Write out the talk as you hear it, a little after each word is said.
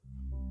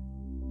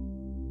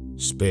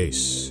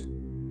Space,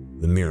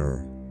 the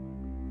mirror,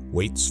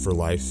 waits for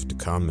life to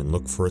come and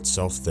look for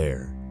itself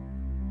there.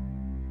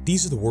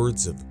 These are the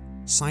words of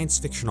science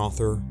fiction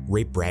author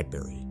Ray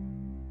Bradbury,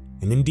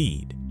 and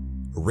indeed,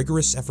 a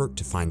rigorous effort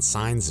to find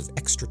signs of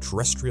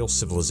extraterrestrial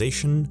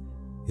civilization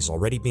is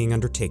already being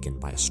undertaken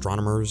by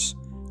astronomers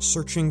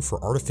searching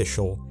for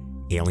artificial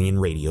alien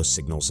radio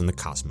signals in the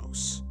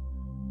cosmos.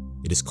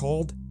 It is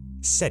called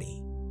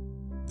SETI,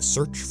 the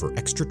Search for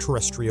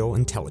Extraterrestrial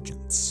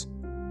Intelligence.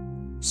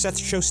 Seth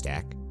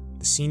Shostak,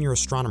 the senior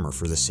astronomer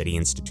for the SETI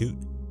Institute,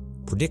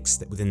 predicts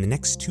that within the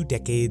next 2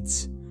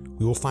 decades,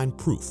 we will find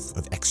proof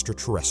of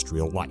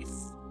extraterrestrial life.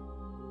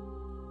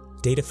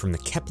 Data from the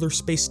Kepler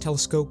Space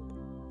Telescope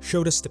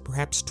showed us that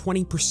perhaps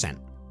 20%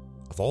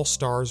 of all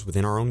stars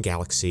within our own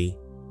galaxy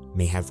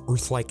may have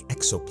Earth-like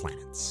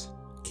exoplanets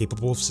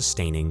capable of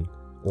sustaining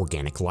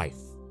organic life.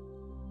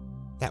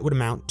 That would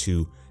amount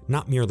to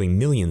not merely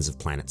millions of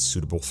planets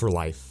suitable for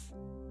life,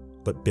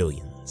 but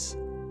billions.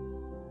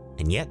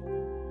 And yet,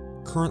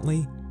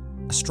 currently,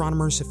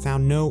 astronomers have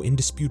found no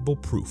indisputable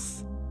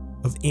proof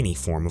of any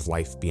form of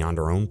life beyond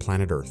our own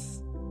planet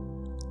Earth,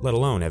 let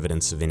alone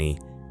evidence of any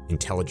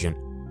intelligent,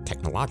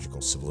 technological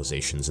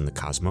civilizations in the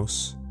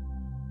cosmos.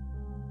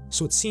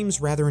 So it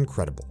seems rather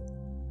incredible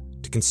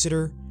to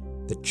consider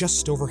that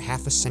just over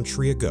half a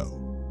century ago,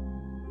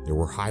 there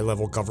were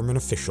high-level government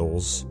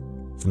officials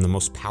from the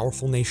most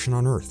powerful nation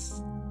on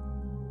Earth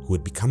who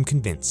had become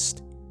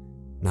convinced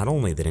not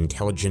only that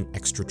intelligent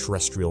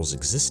extraterrestrials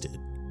existed,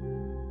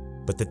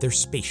 but that their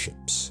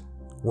spaceships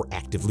were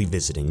actively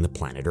visiting the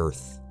planet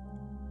Earth.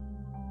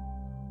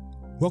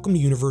 Welcome to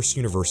Universe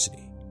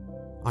University.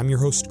 I'm your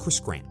host, Chris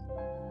Grant,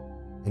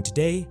 and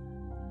today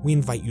we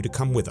invite you to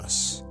come with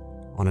us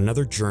on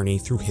another journey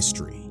through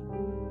history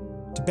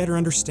to better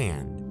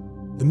understand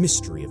the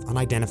mystery of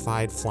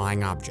unidentified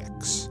flying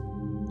objects,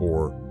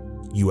 or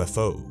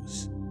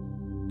UFOs,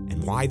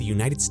 and why the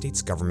United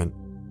States government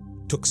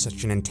took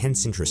such an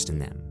intense interest in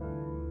them.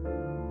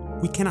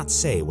 We cannot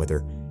say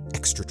whether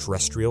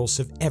extraterrestrials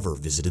have ever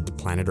visited the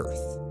planet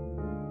Earth,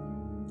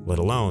 let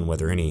alone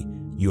whether any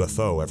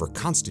UFO ever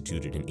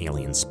constituted an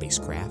alien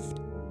spacecraft,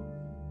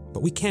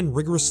 but we can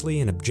rigorously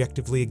and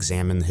objectively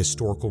examine the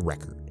historical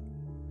record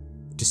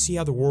to see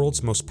how the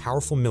world's most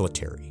powerful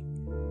military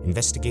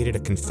investigated a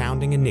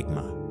confounding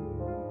enigma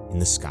in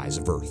the skies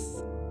of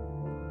Earth,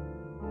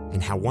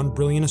 and how one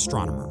brilliant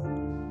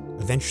astronomer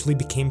eventually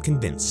became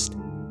convinced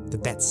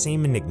that that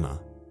same enigma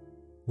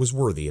was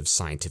worthy of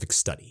scientific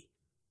study.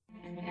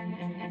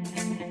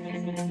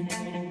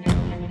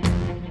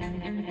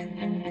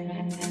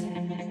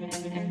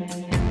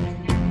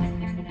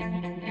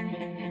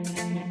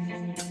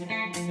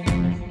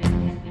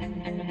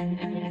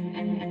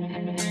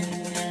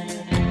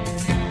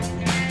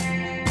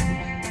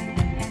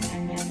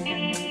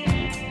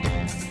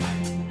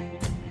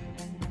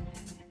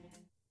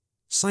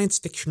 Science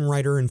fiction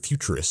writer and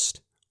futurist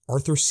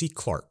Arthur C.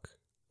 Clarke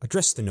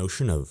addressed the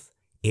notion of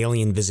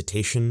alien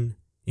visitation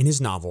in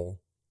his novel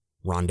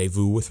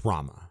Rendezvous with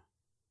Rama.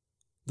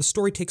 The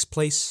story takes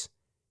place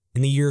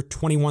in the year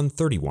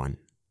 2131,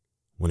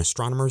 when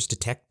astronomers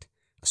detect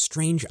a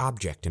strange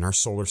object in our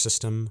solar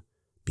system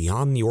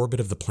beyond the orbit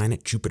of the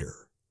planet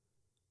Jupiter,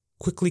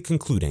 quickly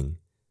concluding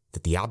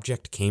that the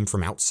object came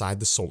from outside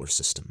the solar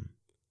system.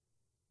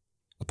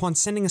 Upon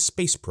sending a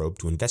space probe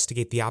to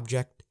investigate the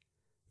object,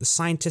 the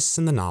scientists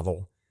in the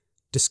novel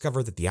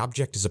discover that the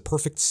object is a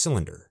perfect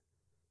cylinder,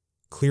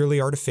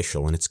 clearly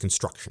artificial in its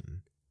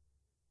construction,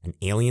 an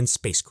alien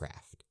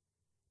spacecraft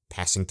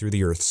passing through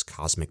the Earth's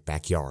cosmic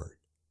backyard.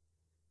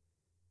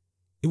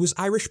 It was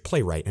Irish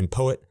playwright and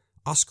poet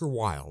Oscar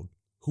Wilde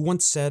who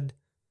once said,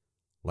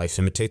 "Life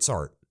imitates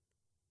art,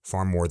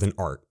 far more than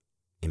art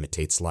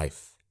imitates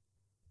life."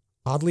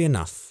 Oddly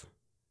enough,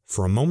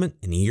 for a moment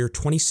in the year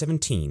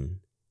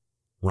 2017,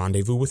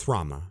 Rendezvous with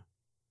Rama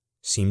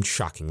seemed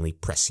shockingly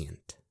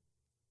prescient.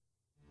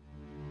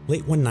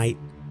 Late one night,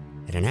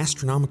 at an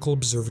astronomical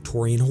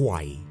observatory in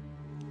Hawaii,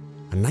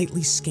 a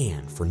nightly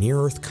scan for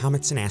near-Earth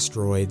comets and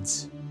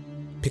asteroids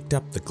picked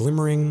up the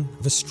glimmering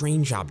of a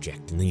strange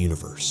object in the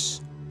universe.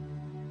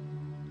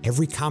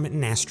 Every comet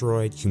and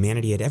asteroid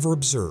humanity had ever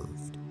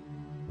observed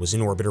was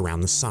in orbit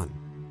around the sun.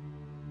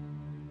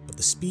 But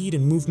the speed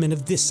and movement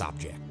of this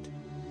object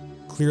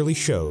clearly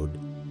showed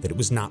that it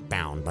was not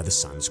bound by the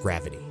sun's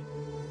gravity,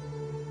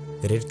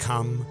 that it had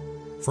come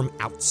from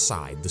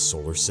outside the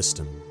solar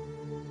system.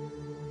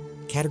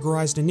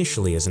 Categorized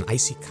initially as an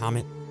icy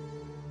comet,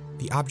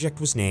 the object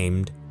was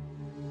named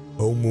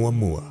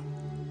Oumuamua,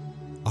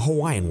 a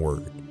Hawaiian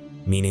word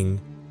meaning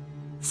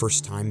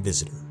first-time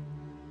visitor.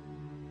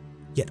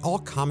 Yet all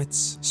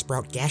comets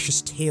sprout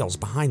gaseous tails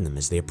behind them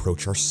as they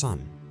approach our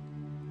sun.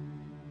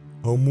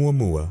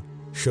 Oumuamua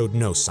showed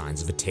no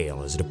signs of a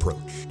tail as it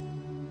approached.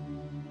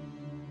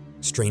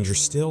 Stranger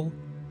still,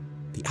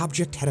 the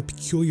object had a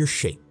peculiar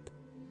shape,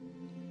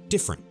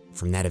 different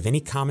from that of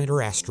any comet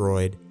or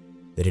asteroid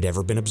that had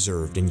ever been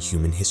observed in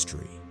human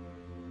history.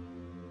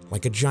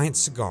 Like a giant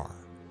cigar,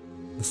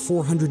 the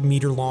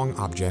 400-meter-long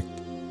object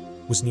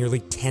was nearly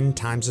 10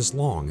 times as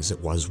long as it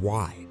was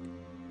wide.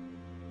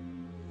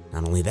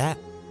 Not only that,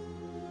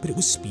 but it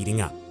was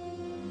speeding up,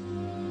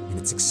 and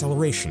its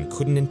acceleration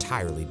couldn't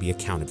entirely be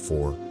accounted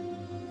for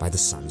by the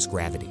sun's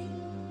gravity.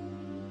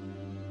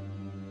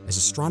 As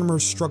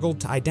astronomers struggled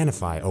to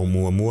identify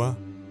Oumuamua,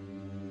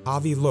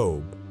 Avi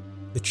Loeb,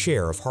 the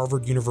chair of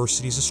Harvard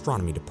University's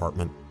astronomy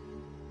department,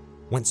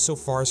 went so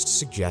far as to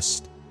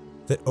suggest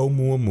that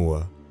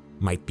Oumuamua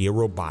might be a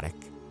robotic,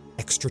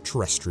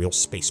 extraterrestrial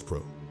space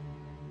probe,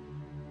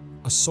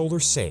 a solar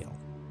sail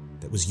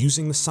that was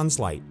using the sun's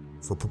light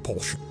for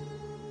propulsion.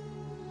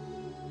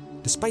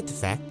 Despite the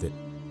fact that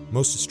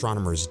most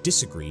astronomers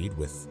disagreed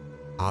with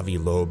Avi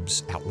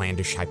Loeb's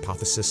outlandish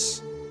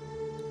hypothesis,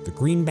 the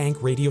Green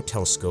Bank Radio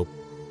Telescope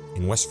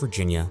in West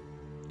Virginia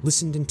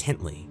listened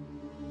intently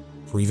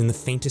for even the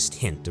faintest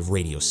hint of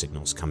radio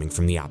signals coming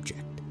from the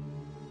object.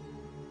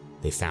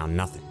 They found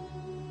nothing.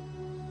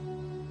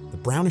 The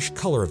brownish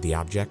color of the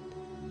object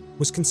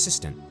was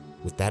consistent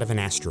with that of an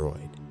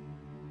asteroid,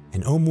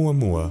 and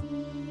Oumuamua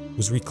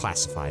was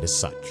reclassified as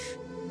such.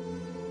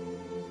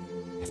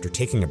 After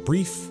taking a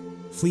brief,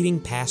 fleeting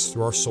pass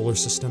through our solar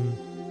system,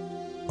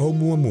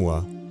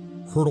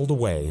 Oumuamua hurtled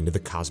away into the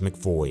cosmic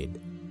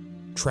void,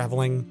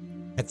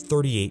 traveling at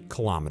 38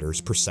 kilometers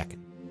per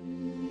second,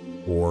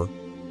 or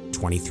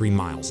 23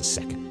 miles a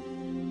second.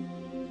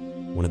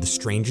 One of the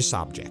strangest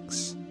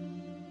objects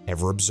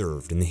ever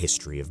observed in the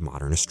history of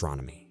modern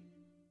astronomy.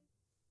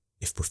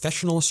 If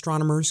professional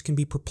astronomers can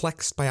be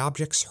perplexed by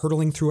objects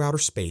hurtling through outer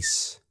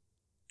space,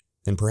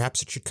 then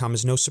perhaps it should come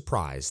as no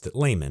surprise that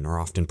laymen are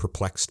often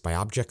perplexed by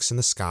objects in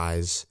the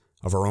skies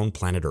of our own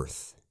planet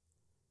Earth.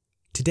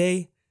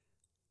 Today,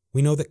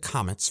 we know that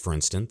comets, for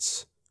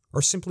instance,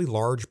 are simply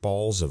large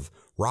balls of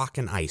rock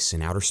and ice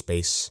in outer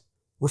space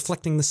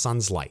reflecting the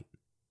sun's light.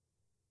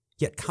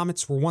 Yet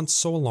comets were once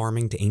so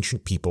alarming to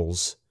ancient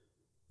peoples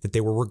that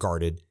they were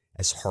regarded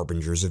as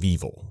harbingers of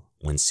evil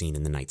when seen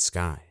in the night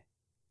sky.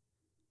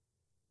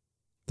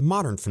 The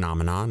modern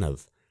phenomenon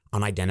of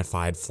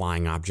unidentified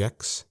flying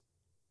objects,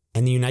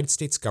 and the United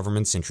States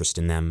government's interest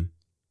in them,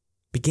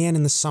 began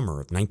in the summer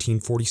of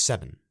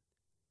 1947.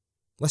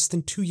 Less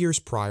than 2 years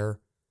prior,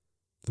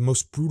 the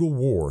most brutal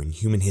war in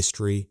human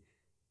history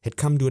had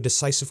come to a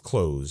decisive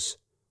close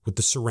with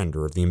the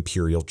surrender of the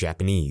Imperial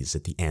Japanese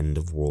at the end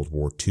of World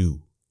War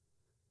II.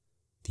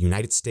 The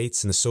United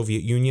States and the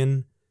Soviet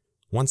Union,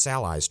 once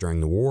allies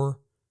during the war,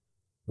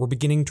 were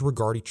beginning to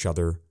regard each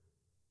other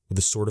with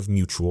a sort of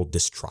mutual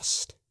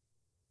distrust.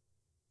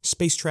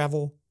 Space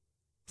travel,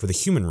 for the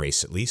human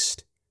race at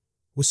least,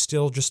 was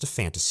still just a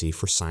fantasy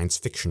for science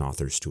fiction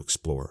authors to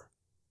explore.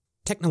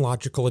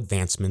 Technological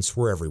advancements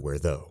were everywhere,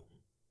 though.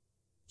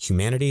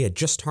 Humanity had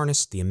just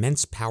harnessed the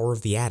immense power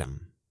of the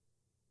atom.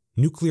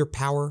 Nuclear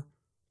power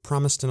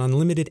promised an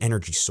unlimited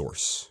energy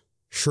source,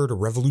 sure to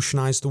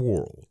revolutionize the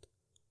world,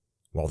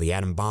 while the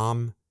atom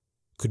bomb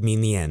could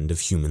mean the end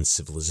of human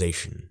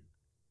civilization.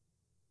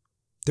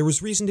 There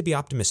was reason to be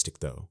optimistic,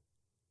 though.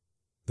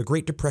 The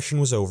Great Depression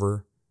was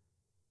over,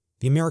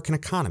 the American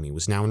economy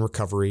was now in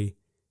recovery,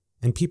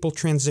 and people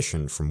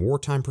transitioned from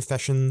wartime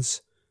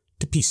professions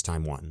to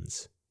peacetime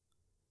ones.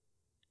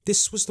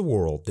 This was the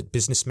world that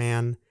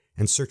businessman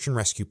and search and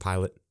rescue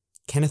pilot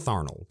Kenneth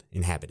Arnold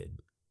inhabited.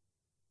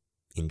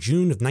 In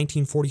June of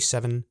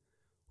 1947,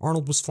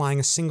 Arnold was flying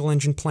a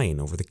single-engine plane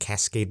over the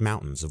Cascade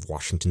Mountains of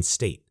Washington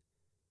state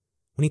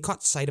when he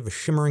caught sight of a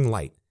shimmering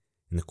light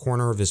in the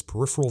corner of his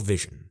peripheral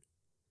vision.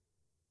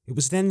 It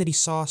was then that he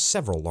saw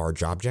several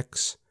large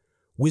objects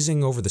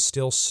whizzing over the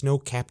still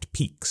snow-capped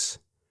peaks,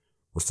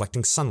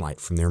 reflecting sunlight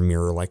from their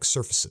mirror-like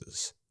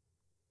surfaces.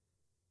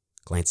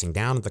 Glancing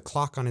down at the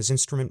clock on his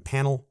instrument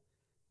panel,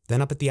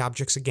 then up at the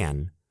objects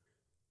again,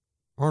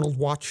 Arnold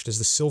watched as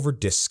the silver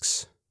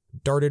discs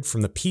darted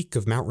from the peak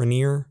of Mount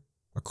Rainier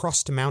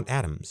across to Mount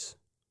Adams.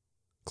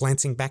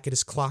 Glancing back at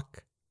his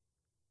clock,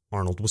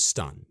 Arnold was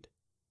stunned.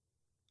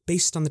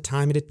 Based on the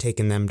time it had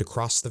taken them to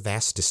cross the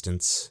vast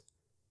distance,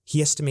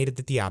 he estimated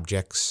that the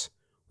objects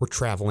were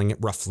traveling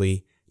at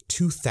roughly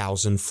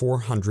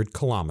 2,400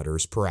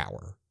 kilometers per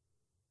hour,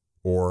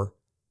 or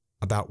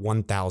about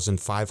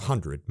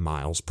 1,500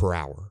 miles per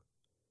hour.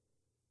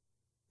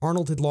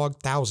 Arnold had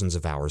logged thousands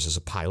of hours as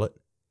a pilot,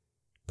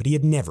 but he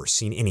had never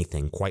seen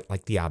anything quite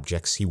like the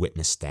objects he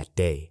witnessed that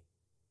day.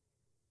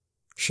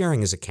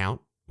 Sharing his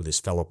account with his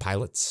fellow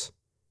pilots,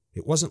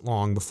 it wasn't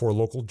long before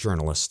local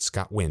journalists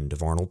got wind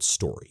of Arnold's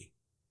story.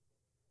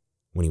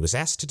 When he was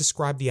asked to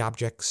describe the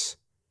objects,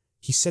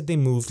 he said they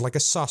moved like a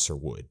saucer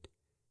would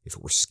if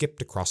it were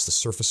skipped across the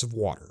surface of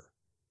water,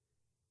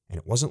 and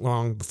it wasn't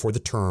long before the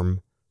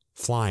term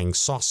flying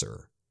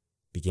saucer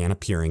began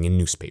appearing in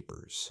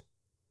newspapers.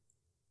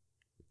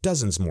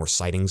 Dozens more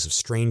sightings of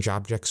strange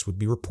objects would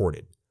be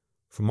reported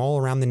from all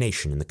around the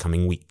nation in the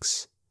coming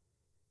weeks.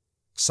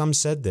 Some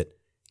said that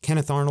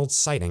Kenneth Arnold's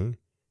sighting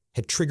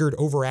had triggered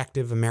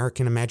overactive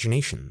American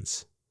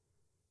imaginations.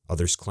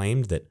 Others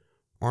claimed that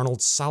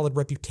Arnold's solid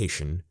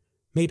reputation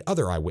made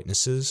other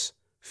eyewitnesses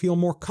feel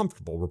more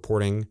comfortable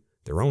reporting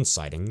their own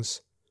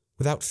sightings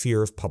without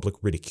fear of public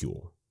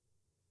ridicule.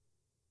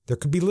 There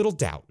could be little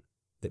doubt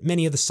that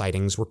many of the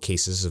sightings were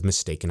cases of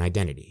mistaken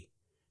identity,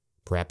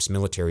 perhaps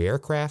military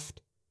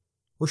aircraft,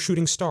 or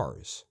shooting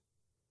stars,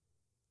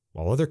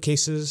 while other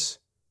cases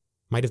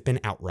might have been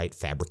outright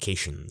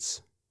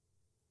fabrications.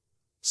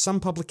 Some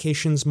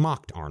publications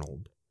mocked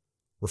Arnold,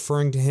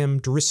 referring to him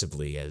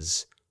derisively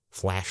as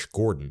Flash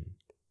Gordon,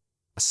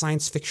 a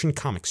science fiction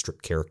comic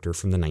strip character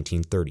from the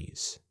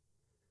 1930s.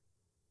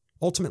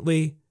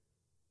 Ultimately,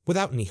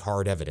 without any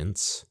hard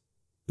evidence,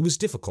 it was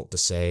difficult to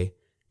say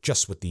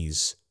just what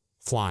these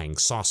flying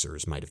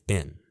saucers might have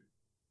been.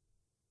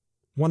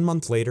 1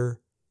 month later,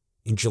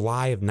 in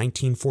July of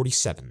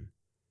 1947,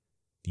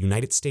 the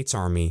United States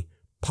Army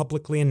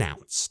publicly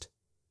announced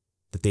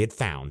that they had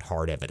found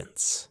hard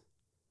evidence.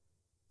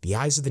 The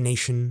eyes of the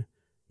nation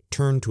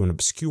turned to an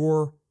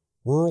obscure,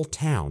 rural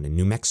town in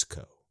New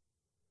Mexico.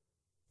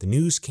 The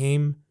news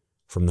came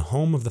from the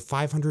home of the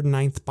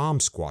 509th Bomb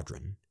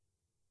Squadron,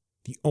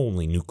 the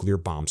only nuclear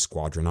bomb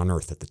squadron on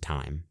Earth at the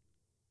time,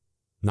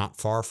 not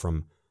far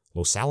from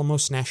Los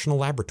Alamos National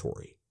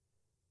Laboratory,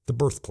 the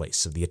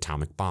birthplace of the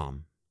atomic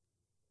bomb.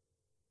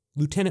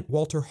 Lieutenant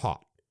Walter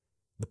Haut,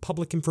 the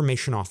public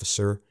information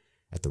officer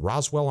at the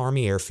Roswell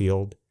Army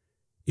Airfield,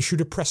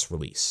 issued a press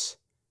release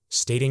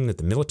stating that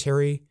the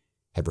military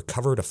had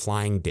recovered a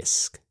flying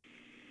disc.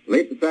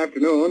 Late this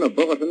afternoon, a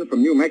bulletin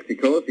from New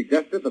Mexico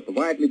suggested that the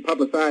widely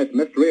publicized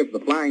mystery of the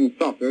flying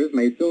saucers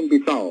may soon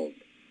be solved.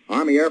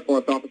 Army Air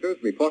Force officers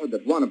reported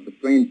that one of the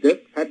strange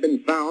discs had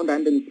been found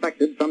and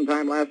inspected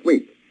sometime last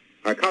week.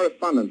 Our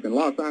correspondents in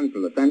Los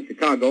Angeles and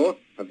Chicago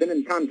have been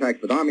in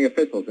contact with Army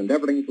officials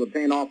endeavoring to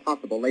obtain all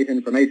possible late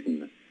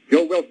information.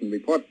 Joe Wilson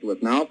reports to us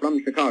now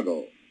from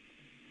Chicago.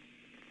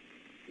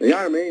 The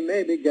Army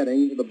may be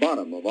getting to the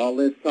bottom of all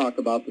this talk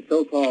about the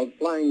so-called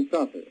flying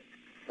saucer.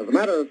 As a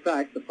matter of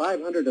fact, the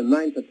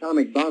 509th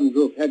Atomic Bomb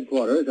Group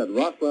headquarters at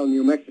Roswell,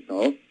 New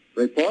Mexico,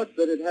 reports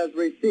that it has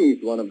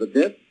received one of the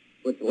discs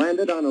which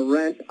landed on a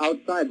ranch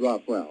outside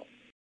Roswell.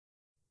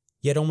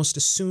 Yet almost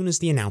as soon as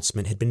the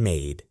announcement had been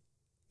made,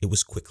 it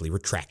was quickly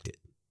retracted.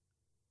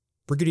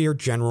 Brigadier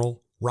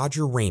General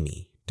Roger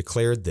Ramey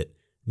declared that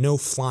no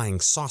flying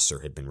saucer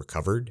had been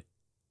recovered,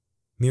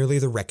 merely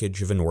the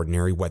wreckage of an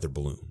ordinary weather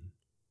balloon.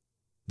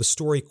 The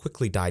story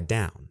quickly died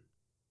down,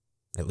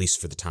 at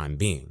least for the time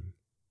being.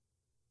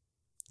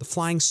 The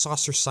flying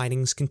saucer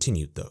sightings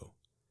continued, though.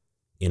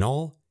 In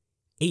all,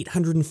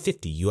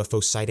 850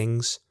 UFO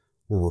sightings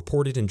were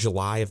reported in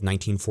July of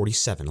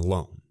 1947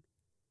 alone,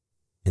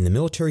 and the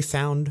military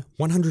found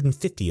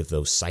 150 of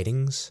those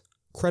sightings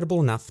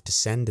credible enough to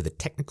send to the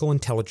Technical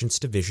Intelligence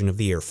Division of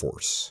the Air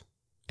Force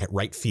at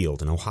Wright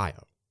Field in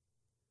Ohio.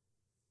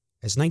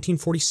 As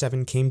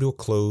 1947 came to a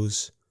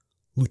close,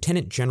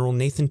 Lieutenant General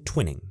Nathan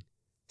Twining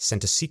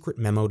sent a secret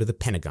memo to the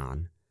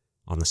Pentagon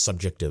on the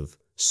subject of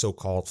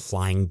so-called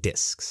flying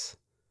discs,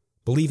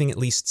 believing at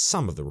least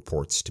some of the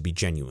reports to be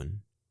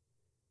genuine.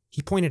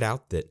 He pointed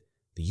out that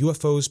the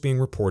UFOs being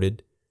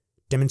reported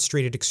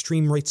demonstrated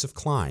extreme rates of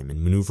climb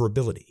and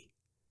maneuverability.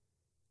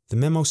 The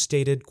memo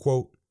stated,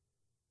 quote,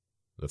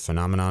 "The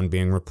phenomenon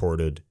being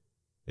reported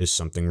is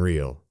something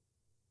real,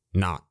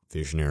 not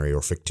visionary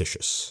or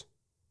fictitious."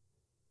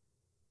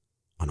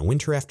 On a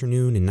winter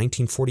afternoon in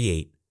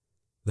 1948,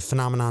 the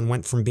phenomenon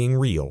went from being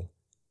real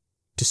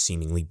to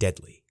seemingly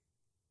deadly.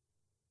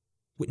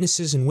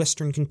 Witnesses in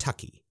western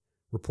Kentucky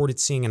reported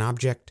seeing an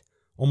object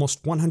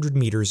almost 100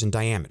 meters in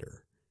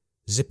diameter,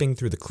 zipping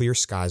through the clear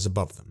skies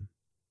above them.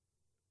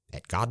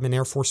 At Godman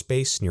Air Force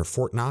Base near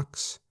Fort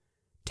Knox,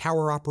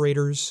 tower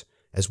operators,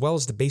 as well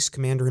as the base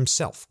commander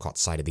himself, caught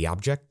sight of the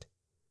object.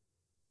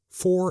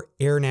 4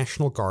 Air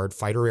National Guard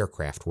fighter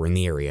aircraft were in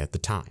the area at the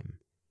time,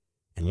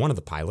 and one of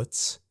the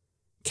pilots,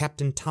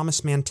 Captain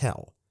Thomas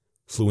Mantell,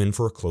 flew in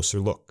for a closer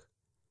look,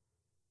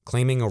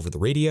 claiming over the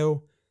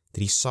radio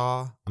that he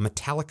saw a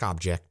metallic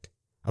object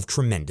of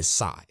tremendous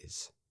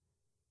size.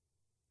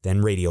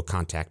 Then radio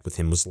contact with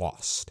him was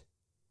lost.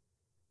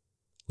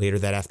 Later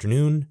that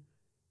afternoon,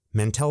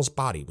 Mantell's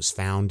body was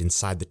found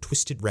inside the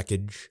twisted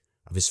wreckage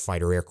of his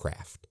fighter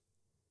aircraft,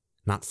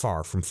 not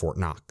far from Fort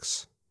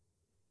Knox.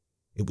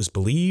 It was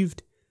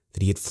believed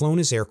that he had flown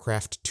his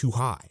aircraft too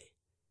high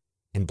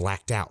and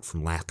blacked out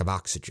from lack of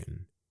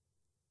oxygen,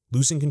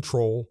 losing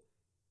control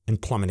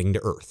and plummeting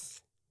to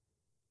Earth.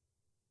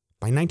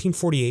 By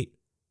 1948,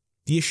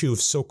 the issue of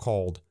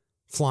so-called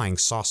flying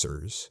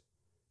saucers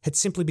had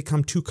simply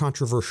become too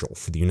controversial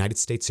for the United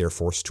States Air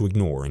Force to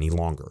ignore any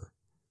longer.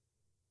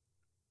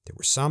 There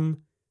were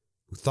some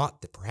who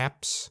thought that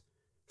perhaps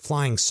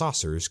flying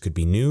saucers could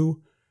be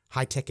new,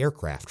 high-tech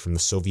aircraft from the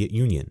Soviet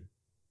Union,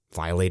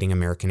 violating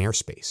American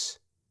airspace.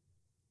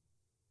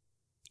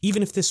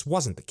 Even if this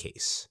wasn't the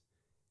case,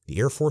 the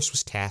Air Force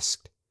was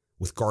tasked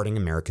with guarding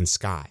American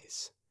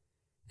skies,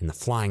 and the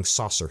flying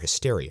saucer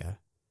hysteria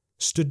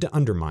stood to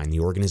undermine the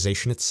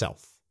organization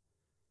itself.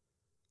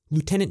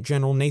 Lieutenant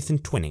General Nathan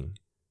Twining,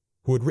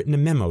 who had written a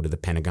memo to the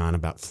Pentagon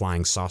about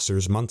flying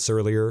saucers months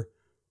earlier,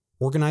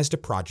 organized a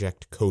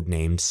project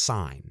codenamed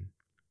SIGN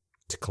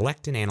to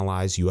collect and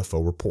analyze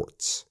UFO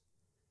reports.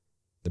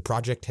 The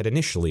project had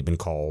initially been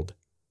called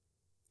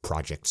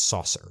Project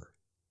Saucer.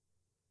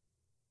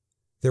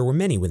 There were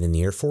many within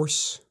the Air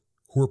Force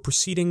who were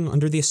proceeding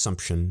under the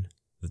assumption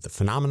that the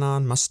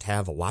phenomenon must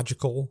have a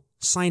logical,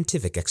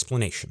 scientific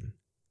explanation,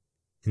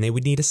 and they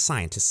would need a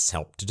scientist's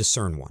help to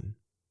discern one.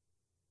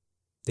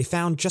 They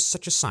found just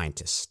such a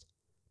scientist,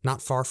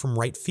 not far from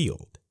Wright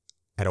Field,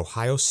 at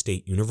Ohio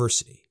State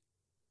University.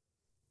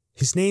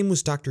 His name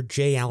was Dr.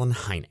 J. Allen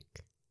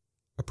Hynek,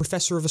 a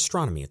professor of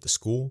astronomy at the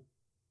school.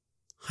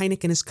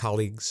 Hynek and his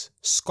colleagues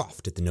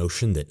scoffed at the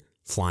notion that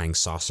flying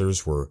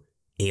saucers were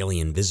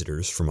alien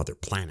visitors from other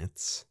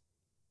planets,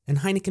 and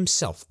Hynek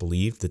himself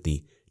believed that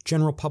the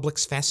general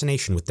public's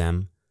fascination with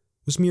them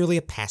was merely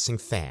a passing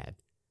fad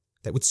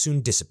that would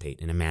soon dissipate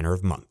in a matter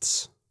of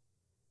months.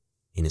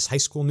 In his high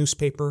school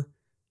newspaper,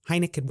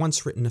 Hynek had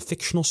once written a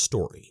fictional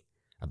story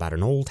about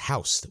an old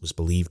house that was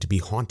believed to be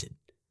haunted,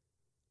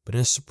 but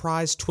in a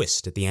surprise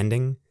twist at the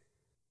ending,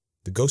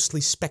 the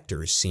ghostly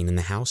specters seen in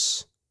the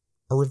house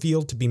are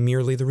revealed to be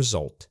merely the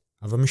result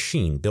of a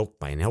machine built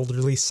by an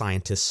elderly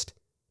scientist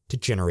to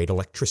generate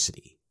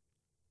electricity.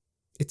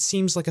 It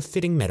seems like a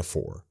fitting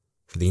metaphor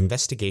for the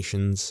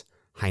investigations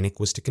Hynek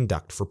was to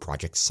conduct for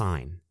Project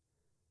Sign,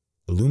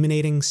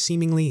 illuminating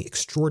seemingly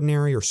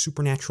extraordinary or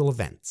supernatural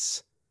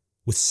events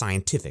with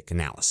scientific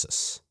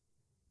analysis.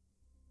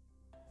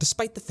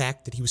 Despite the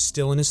fact that he was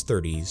still in his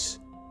 30s,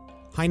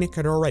 Hynek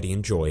had already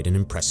enjoyed an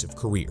impressive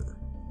career.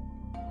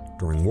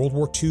 During World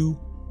War II,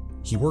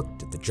 he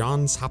worked at the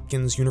Johns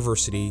Hopkins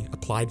University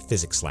Applied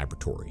Physics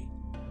Laboratory,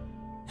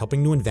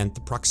 helping to invent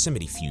the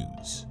proximity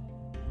fuse,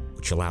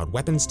 which allowed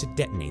weapons to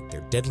detonate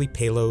their deadly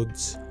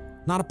payloads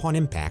not upon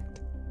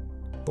impact,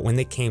 but when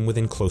they came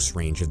within close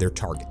range of their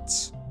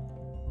targets,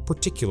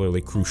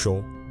 particularly crucial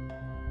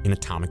in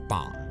atomic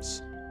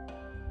bombs.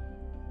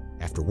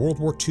 After World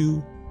War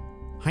II,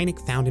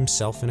 Hynek found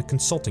himself in a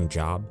consulting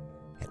job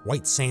at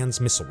White Sands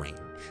Missile Range.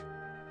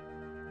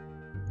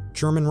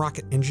 German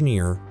rocket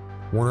engineer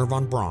Werner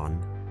von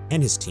Braun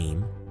and his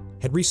team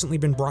had recently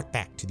been brought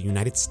back to the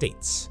United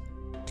States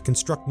to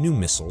construct new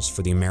missiles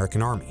for the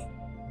American Army.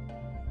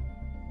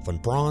 Von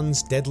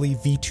Braun's deadly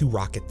V-2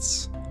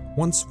 rockets,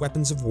 once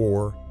weapons of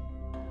war,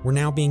 were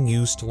now being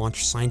used to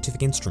launch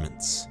scientific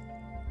instruments,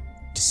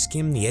 to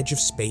skim the edge of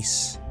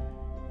space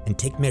and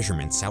take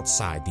measurements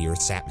outside the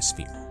Earth's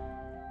atmosphere.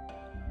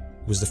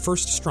 It was the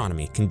first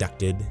astronomy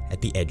conducted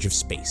at the edge of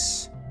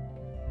space.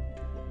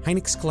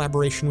 Hynek's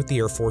collaboration with the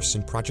Air Force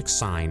in Project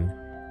Sign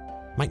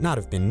might not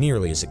have been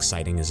nearly as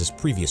exciting as his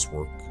previous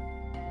work,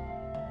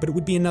 but it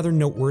would be another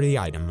noteworthy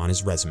item on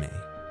his resume.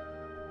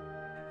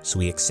 So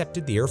he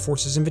accepted the Air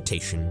Force's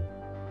invitation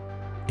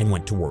and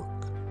went to work.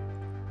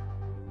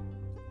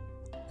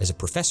 As a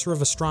professor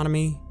of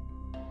astronomy,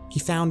 he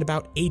found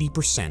about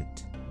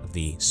 80% of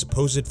the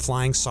supposed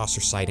flying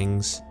saucer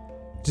sightings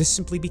to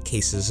simply be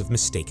cases of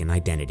mistaken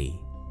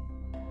identity.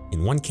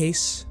 In one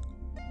case,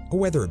 a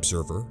weather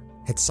observer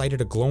had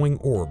sighted a glowing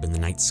orb in the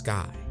night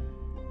sky,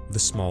 with a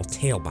small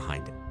tail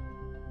behind it.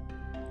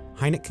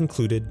 Hynek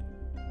concluded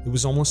it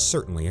was almost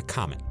certainly a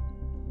comet.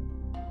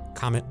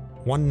 Comet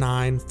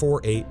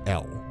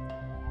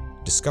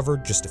 1948L,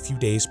 discovered just a few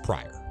days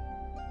prior.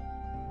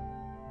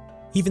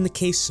 Even the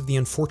case of the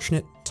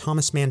unfortunate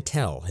Thomas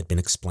Mantell had been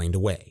explained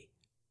away.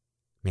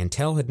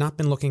 Mantell had not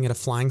been looking at a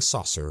flying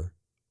saucer,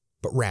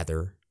 but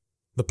rather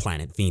the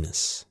planet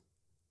Venus.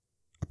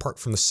 Apart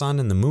from the sun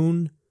and the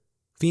moon,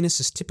 Venus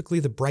is typically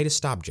the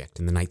brightest object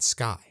in the night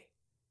sky,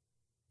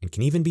 and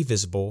can even be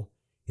visible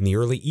in the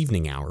early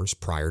evening hours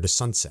prior to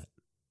sunset.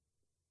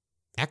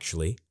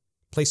 Actually,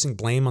 placing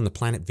blame on the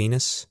planet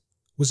Venus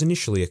was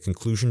initially a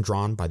conclusion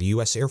drawn by the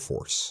U.S. Air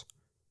Force.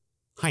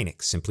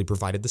 Hynek simply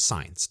provided the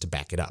science to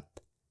back it up.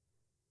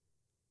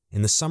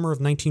 In the summer of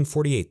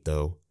 1948,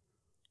 though,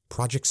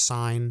 Project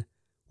Sign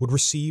would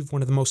receive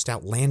one of the most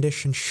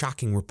outlandish and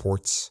shocking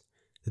reports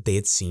that they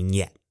had seen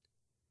yet.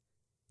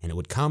 And it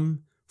would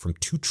come from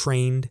two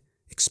trained,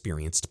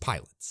 experienced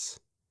pilots.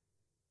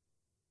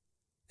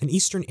 An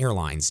Eastern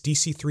Airlines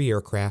DC-3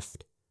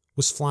 aircraft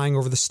was flying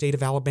over the state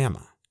of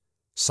Alabama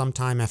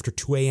sometime after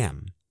 2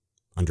 a.m.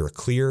 under a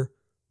clear,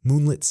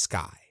 moonlit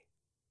sky.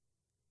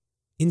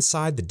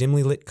 Inside the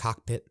dimly lit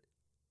cockpit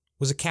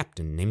was a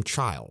captain named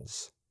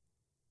Childs,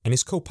 and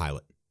his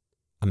co-pilot,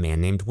 a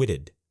man named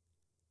Whitted.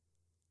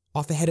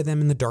 Off ahead of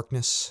them in the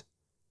darkness,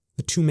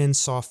 the two men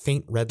saw a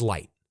faint red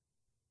light.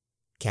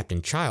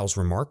 Captain Childs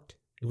remarked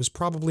it was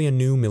probably a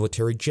new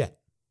military jet.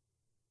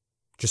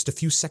 Just a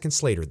few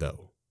seconds later,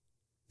 though,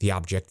 the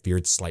object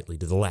veered slightly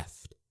to the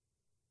left.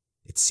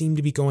 It seemed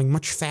to be going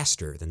much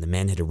faster than the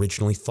men had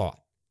originally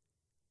thought,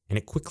 and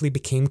it quickly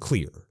became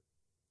clear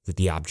that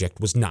the object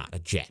was not a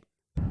jet.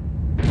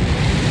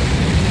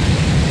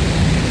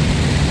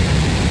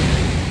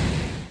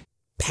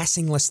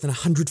 Passing less than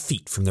 100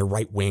 feet from their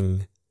right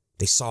wing,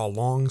 they saw a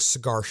long,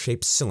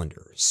 cigar-shaped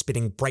cylinder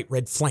spitting bright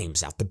red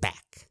flames out the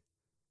back.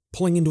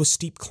 Pulling into a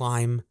steep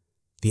climb,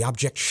 the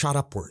object shot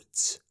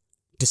upwards,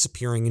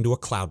 disappearing into a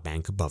cloud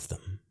bank above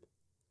them.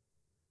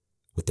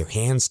 With their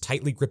hands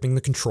tightly gripping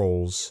the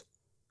controls,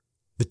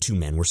 the two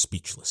men were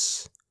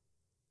speechless,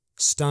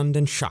 stunned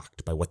and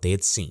shocked by what they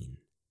had seen.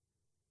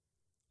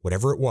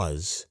 Whatever it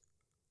was,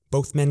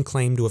 both men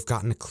claimed to have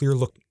gotten a clear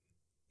look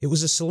It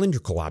was a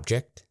cylindrical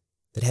object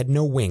that had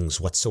no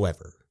wings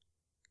whatsoever,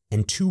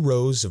 and 2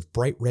 rows of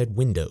bright red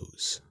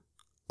windows,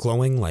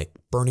 glowing like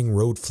burning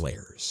road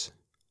flares.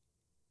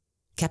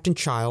 Captain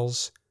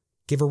Childs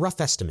gave a rough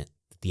estimate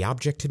that the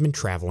object had been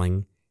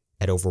traveling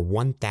at over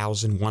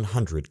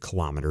 1,100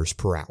 kilometers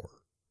per hour,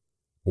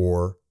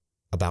 or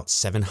about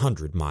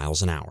 700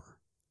 miles an hour.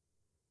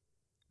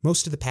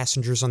 Most of the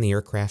passengers on the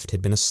aircraft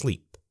had been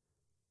asleep,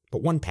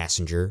 but one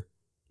passenger,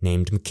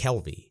 named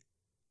McKelvey,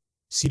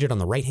 seated on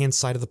the right-hand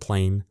side of the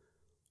plane,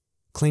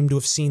 claimed to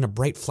have seen a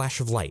bright flash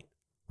of light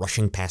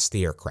rushing past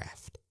the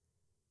aircraft,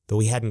 though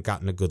he hadn't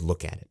gotten a good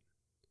look at it.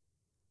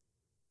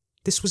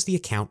 This was the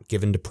account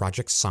given to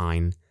Project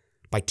Sign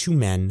by 2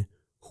 men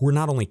who were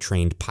not only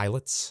trained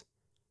pilots,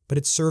 but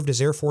had served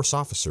as Air Force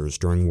officers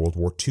during World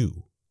War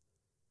II.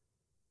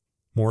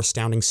 More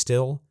astounding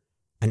still,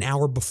 an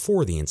hour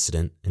before the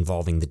incident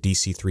involving the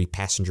DC-3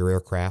 passenger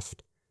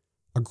aircraft,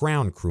 a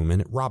ground crewman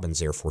at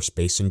Robins Air Force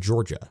Base in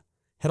Georgia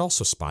had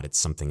also spotted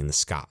something in the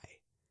sky.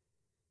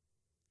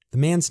 The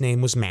man's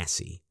name was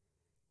Massey,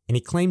 and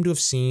he claimed to have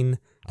seen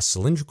a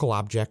cylindrical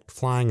object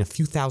flying a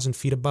few thousand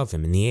feet above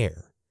him in the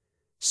air,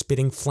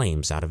 spitting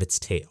flames out of its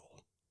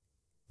tail.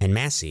 And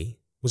Massey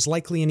was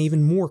likely an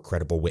even more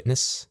credible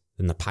witness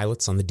than the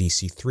pilots on the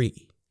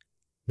DC-3.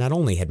 Not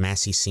only had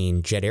Massey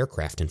seen jet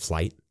aircraft in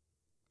flight,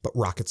 but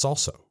rockets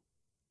also.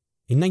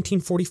 In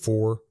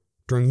 1944,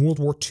 during World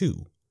War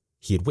II,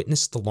 he had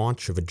witnessed the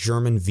launch of a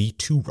German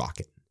V-2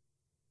 rocket.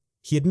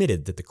 He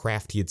admitted that the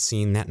craft he had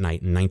seen that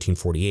night in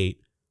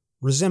 1948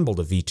 resembled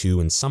a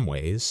V-2 in some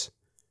ways,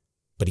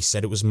 but he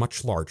said it was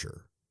much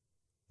larger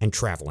and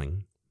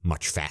traveling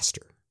much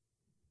faster.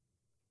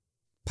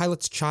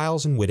 Pilots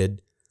Childs and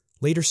Whitted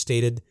later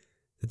stated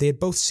that they had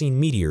both seen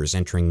meteors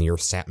entering the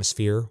Earth's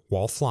atmosphere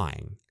while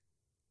flying,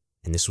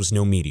 and this was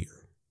no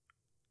meteor.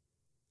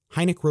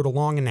 Hynek wrote a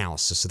long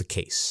analysis of the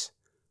case,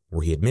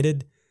 where he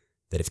admitted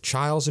that if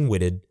Childs and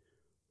Whitted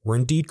were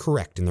indeed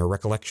correct in their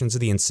recollections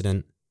of the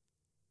incident,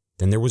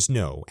 then there was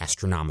no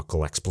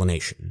astronomical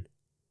explanation.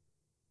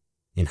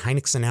 In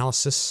Hynek's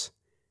analysis,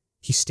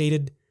 he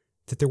stated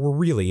that there were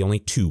really only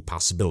 2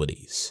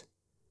 possibilities.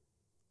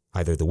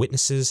 Either the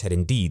witnesses had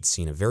indeed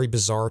seen a very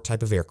bizarre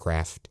type of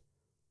aircraft,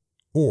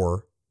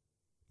 or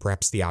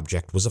perhaps the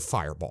object was a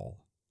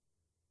fireball.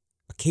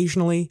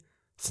 Occasionally,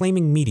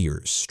 flaming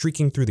meteors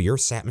streaking through the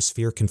Earth's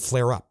atmosphere can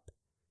flare up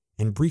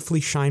and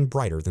briefly shine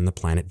brighter than the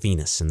planet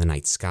Venus in the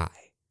night sky.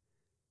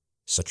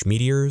 Such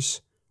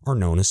meteors are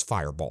known as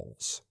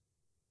fireballs.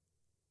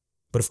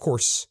 But of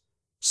course,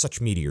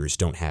 such meteors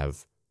don't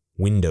have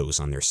windows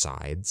on their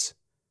sides,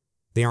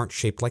 they aren't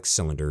shaped like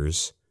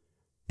cylinders,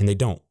 and they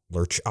don't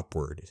lurch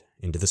upward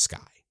into the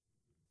sky.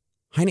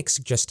 Hynek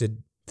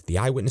suggested that the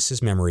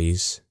eyewitnesses'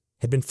 memories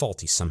had been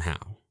faulty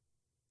somehow,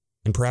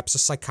 and perhaps a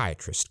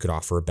psychiatrist could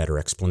offer a better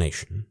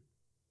explanation.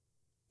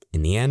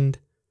 In the end,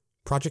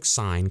 Project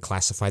Sign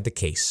classified the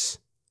case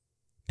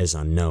as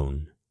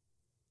unknown.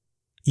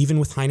 Even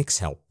with Hynek's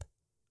help,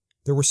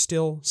 there were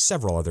still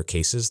several other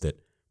cases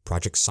that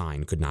Project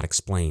Sign could not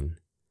explain,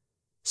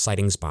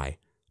 sightings by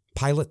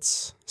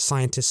pilots,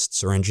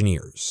 scientists, or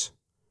engineers.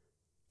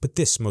 But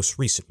this most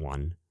recent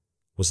one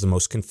was the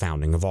most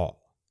confounding of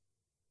all.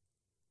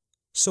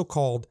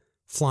 So-called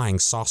flying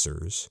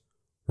saucers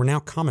were now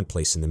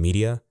commonplace in the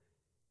media,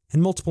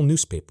 and multiple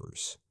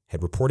newspapers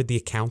had reported the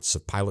accounts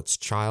of pilots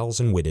Childs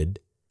and Whitted,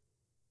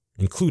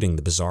 including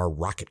the bizarre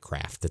rocket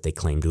craft that they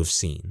claimed to have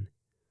seen.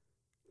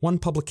 One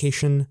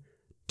publication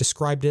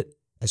described it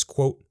as,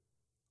 quote,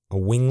 a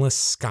wingless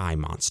sky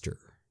monster.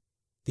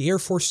 The Air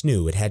Force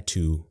knew it had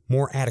to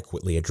more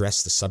adequately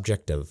address the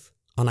subject of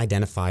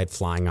unidentified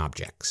flying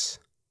objects,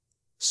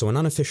 so an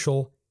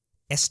unofficial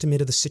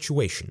estimate of the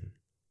situation,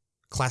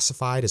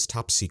 classified as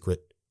top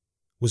secret,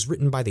 was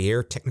written by the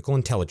Air Technical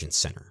Intelligence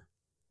Center.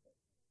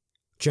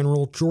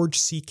 General George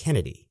C.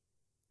 Kennedy,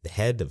 the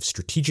head of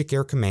Strategic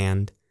Air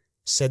Command,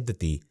 said that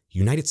the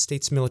United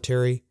States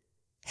military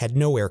had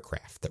no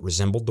aircraft that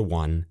resembled the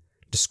one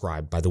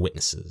described by the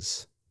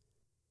witnesses.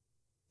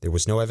 There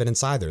was no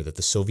evidence either that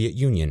the Soviet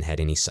Union had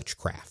any such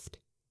craft.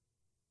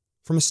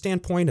 From a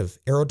standpoint of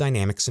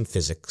aerodynamics and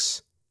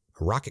physics,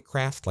 a rocket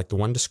craft like the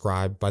one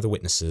described by the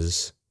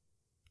witnesses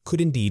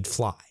could indeed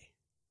fly.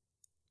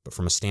 But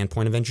from a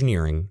standpoint of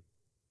engineering,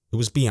 it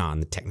was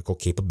beyond the technical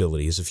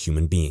capabilities of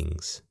human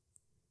beings.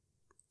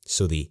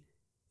 So the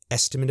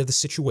estimate of the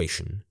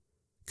situation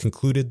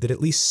concluded that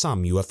at least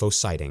some UFO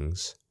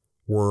sightings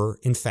were,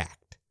 in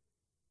fact,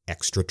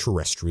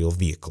 extraterrestrial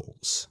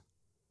vehicles.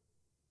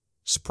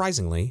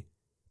 Surprisingly,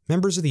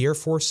 members of the Air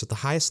Force at the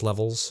highest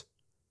levels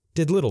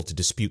did little to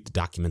dispute the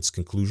document's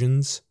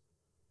conclusions,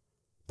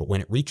 but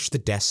when it reached the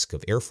desk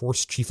of Air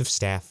Force Chief of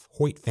Staff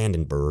Hoyt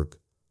Vandenberg,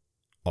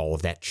 all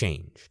of that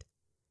changed.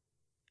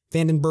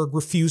 Vandenberg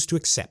refused to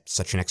accept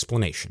such an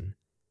explanation,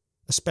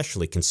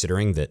 especially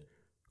considering that,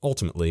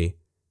 ultimately,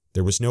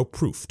 there was no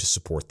proof to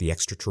support the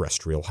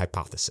extraterrestrial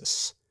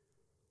hypothesis,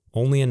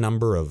 only a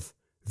number of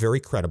very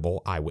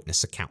credible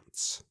eyewitness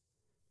accounts.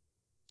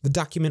 The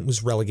document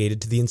was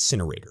relegated to the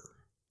incinerator,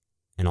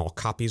 and all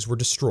copies were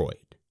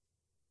destroyed.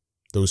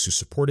 Those who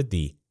supported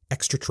the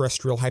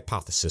extraterrestrial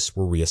hypothesis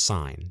were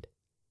reassigned.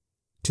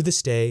 To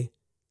this day,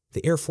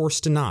 the Air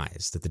Force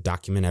denies that the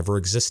document ever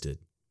existed,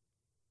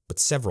 but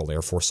several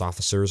Air Force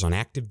officers on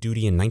active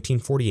duty in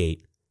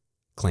 1948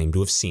 claim to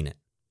have seen it,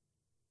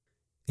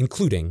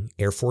 including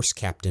Air Force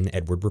Captain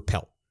Edward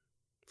Ruppelt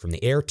from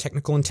the Air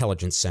Technical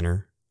Intelligence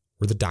Center,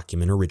 where the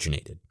document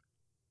originated.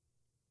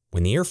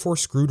 When the Air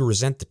Force grew to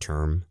resent the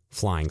term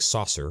flying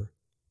saucer,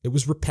 it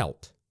was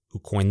Ruppelt who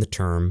coined the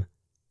term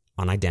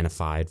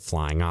unidentified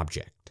flying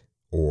object,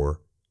 or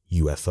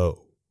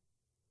UFO.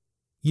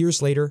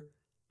 Years later,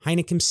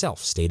 Hynek himself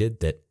stated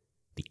that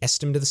the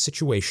estimate of the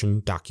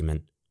situation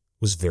document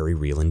was very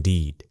real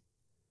indeed.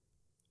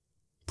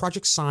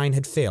 Project Sign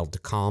had failed to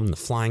calm the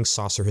flying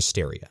saucer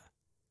hysteria,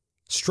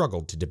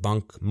 struggled to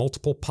debunk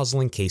multiple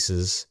puzzling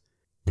cases,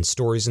 and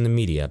stories in the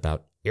media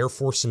about Air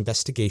Force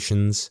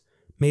investigations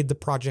made the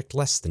project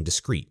less than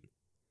discreet.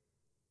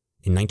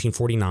 In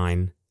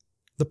 1949,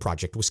 the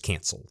project was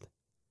canceled.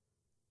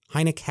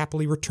 Hynek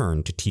happily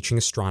returned to teaching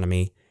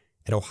astronomy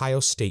at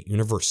Ohio State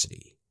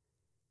University,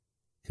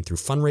 and through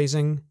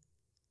fundraising,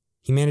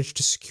 he managed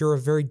to secure a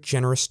very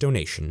generous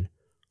donation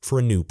for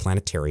a new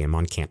planetarium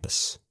on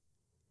campus.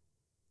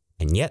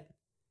 And yet,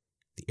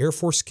 the Air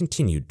Force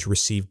continued to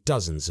receive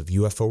dozens of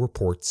UFO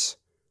reports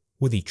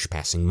with each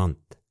passing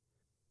month.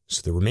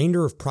 So the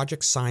remainder of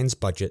Project Sign's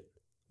budget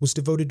was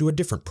devoted to a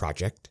different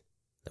project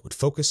that would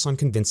focus on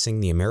convincing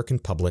the American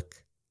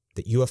public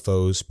that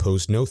UFOs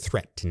posed no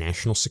threat to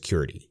national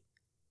security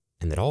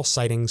and that all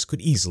sightings could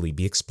easily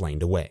be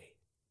explained away.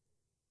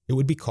 It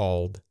would be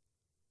called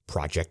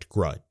Project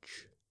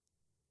Grudge.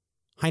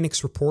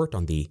 Hynek's report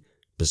on the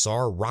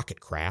bizarre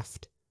rocket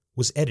craft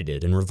was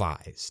edited and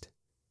revised.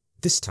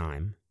 This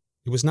time,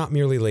 it was not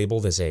merely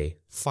labeled as a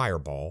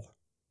fireball,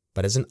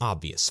 but as an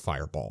obvious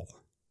fireball.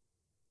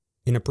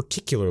 In a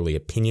particularly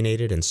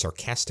opinionated and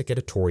sarcastic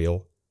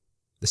editorial,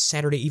 the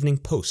Saturday Evening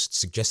Post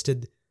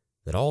suggested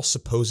that all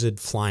supposed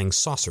flying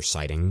saucer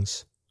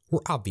sightings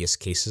were obvious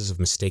cases of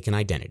mistaken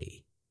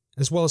identity,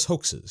 as well as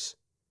hoaxes.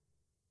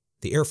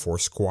 The Air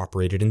Force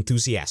cooperated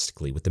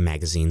enthusiastically with the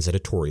magazine's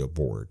editorial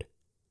board.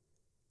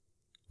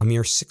 A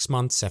mere 6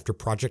 months after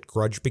Project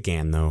Grudge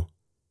began, though,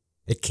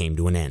 it came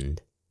to an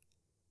end.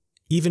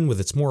 Even with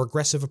its more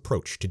aggressive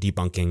approach to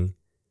debunking,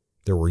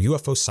 there were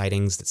UFO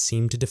sightings that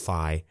seemed to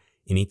defy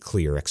any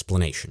clear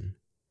explanation.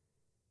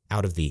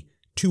 Out of the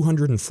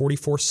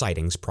 244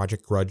 sightings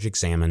Project Grudge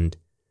examined,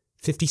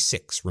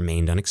 56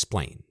 remained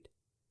unexplained,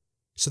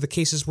 so the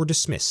cases were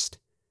dismissed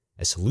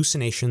as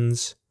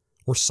hallucinations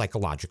or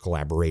psychological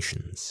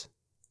aberrations.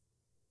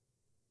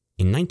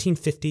 In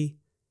 1950,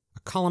 a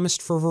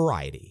columnist for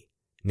Variety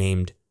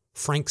named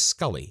Frank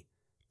Scully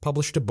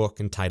published a book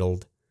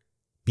entitled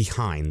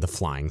Behind the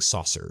Flying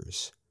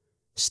Saucers,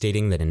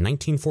 stating that in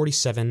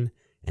 1947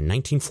 and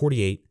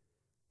 1948,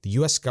 the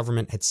U.S.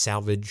 government had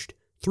salvaged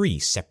 3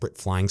 separate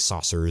flying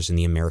saucers in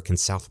the American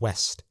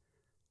Southwest,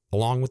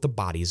 along with the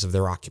bodies of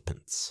their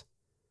occupants.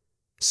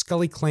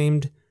 Scully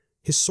claimed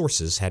his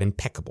sources had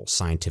impeccable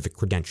scientific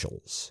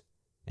credentials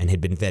and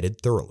had been vetted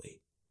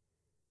thoroughly.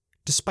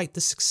 Despite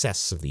the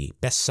success of the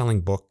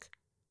best-selling book,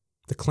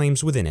 the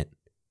claims within it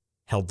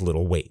held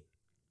little weight.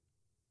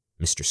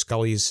 Mr.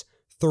 Scully's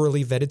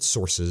thoroughly vetted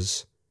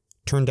sources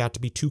turned out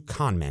to be 2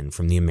 con men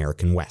from the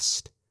American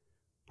West,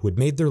 who had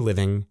made their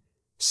living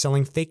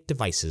selling fake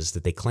devices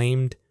that they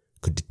claimed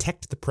could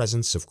detect the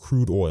presence of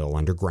crude oil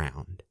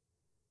underground.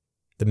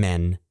 The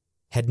men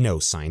had no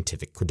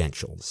scientific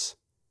credentials.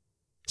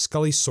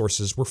 Scully's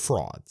sources were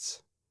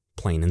frauds,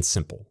 plain and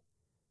simple.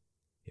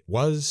 It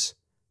was,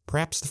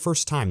 perhaps the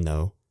first time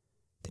though,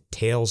 that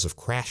tales of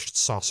crashed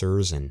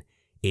saucers and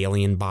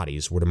alien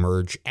bodies would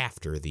emerge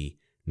after the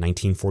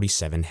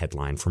 1947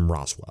 headline from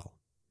Roswell.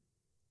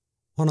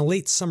 On a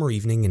late summer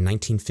evening in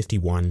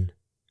 1951,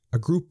 a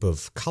group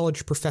of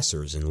college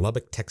professors in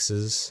Lubbock,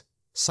 Texas,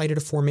 sighted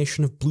a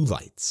formation of blue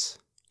lights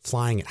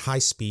flying at high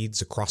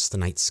speeds across the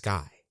night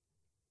sky.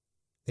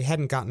 They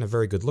hadn't gotten a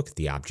very good look at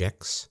the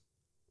objects,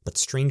 but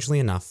strangely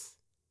enough,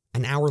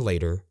 an hour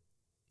later,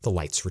 the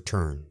lights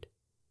returned.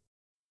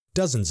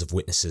 Dozens of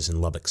witnesses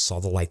in Lubbock saw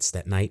the lights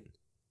that night,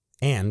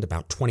 and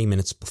about 20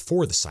 minutes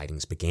before the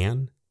sightings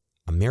began,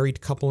 a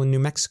married couple in New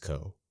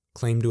Mexico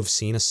claimed to have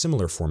seen a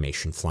similar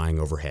formation flying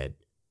overhead,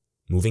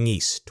 moving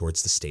east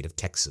towards the state of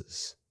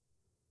Texas.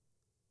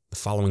 The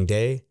following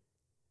day,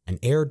 an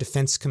Air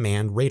Defense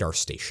Command radar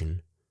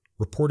station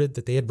reported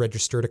that they had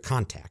registered a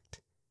contact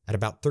at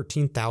about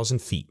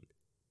 13,000 feet,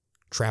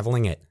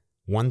 traveling at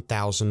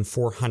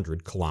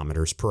 1,400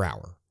 kilometers per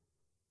hour,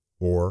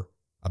 or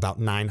about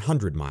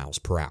 900 miles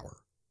per hour,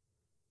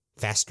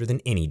 faster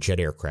than any jet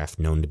aircraft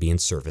known to be in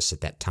service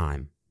at that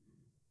time.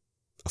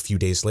 A few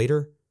days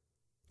later,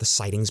 the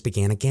sightings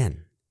began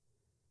again.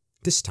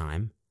 This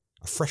time,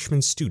 a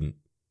freshman student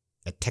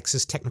at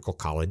Texas Technical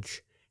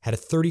College had a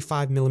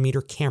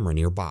 35mm camera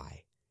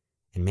nearby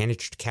and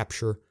managed to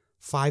capture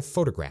 5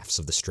 photographs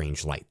of the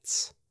strange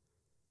lights.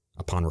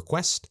 Upon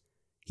request,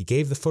 he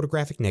gave the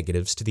photographic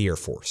negatives to the Air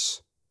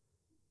Force.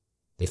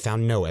 They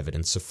found no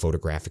evidence of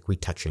photographic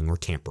retouching or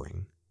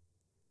tampering.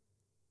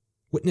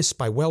 Witnessed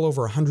by well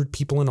over 100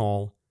 people in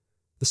all,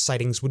 the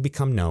sightings would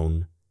become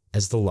known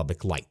as the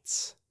Lubbock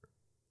Lights.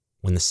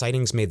 When the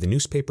sightings made the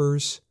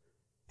newspapers,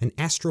 an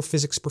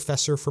astrophysics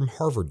professor from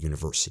Harvard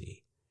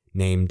University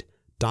named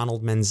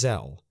Donald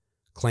Menzel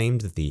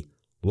claimed that the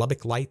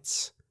Lubbock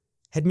Lights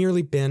had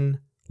merely been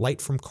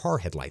light from car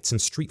headlights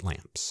and street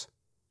lamps,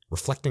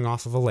 reflecting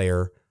off of a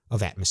layer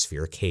of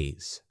atmospheric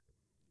haze.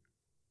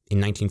 In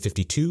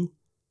 1952,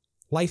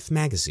 Life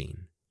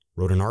magazine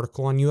wrote an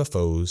article on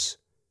UFOs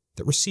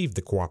that received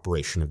the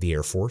cooperation of the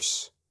Air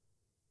Force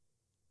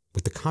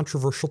with the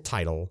controversial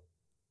title,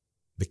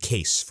 The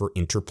Case for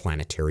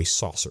Interplanetary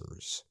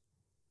Saucers.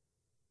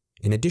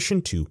 In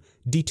addition to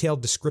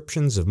detailed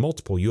descriptions of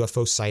multiple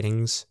UFO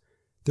sightings,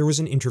 there was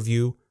an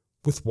interview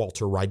with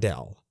Walter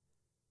Riedel,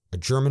 a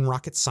German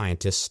rocket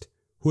scientist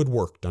who had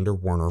worked under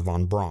Wernher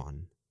von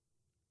Braun.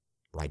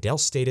 Riedel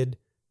stated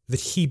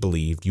that he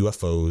believed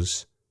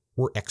UFOs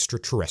were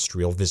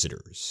extraterrestrial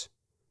visitors.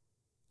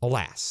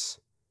 Alas,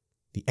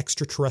 the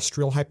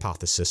extraterrestrial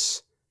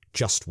hypothesis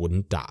just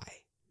wouldn't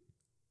die.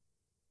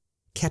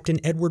 Captain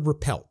Edward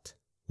Ruppelt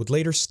would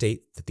later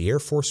state that the Air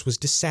Force was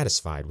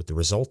dissatisfied with the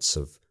results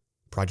of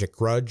Project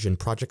Grudge and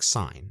Project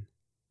Sign.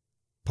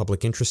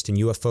 Public interest in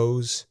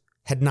UFOs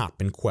had not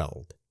been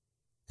quelled,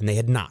 and they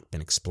had not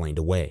been explained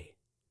away.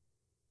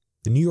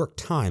 The New York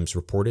Times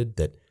reported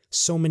that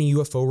so many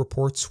UFO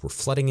reports were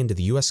flooding into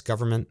the U.S.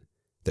 government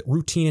that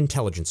routine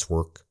intelligence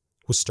work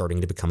was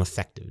starting to become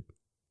affected.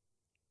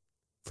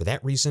 For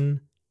that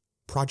reason,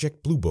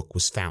 Project Blue Book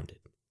was founded.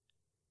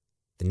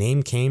 The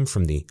name came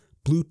from the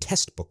blue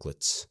test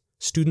booklets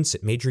students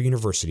at major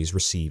universities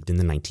received in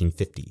the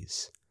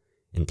 1950s,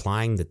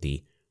 implying that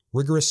the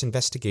rigorous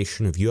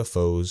investigation of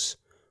UFOs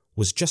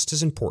was just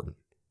as important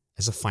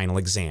as a final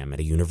exam at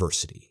a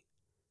university.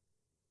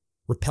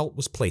 Ruppelt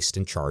was placed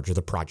in charge of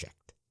the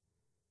project.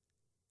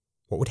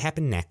 What would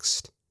happen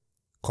next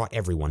caught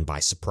everyone by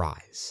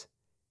surprise,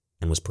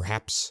 and was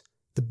perhaps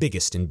the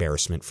biggest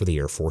embarrassment for the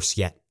Air Force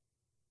yet.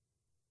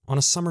 On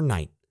a summer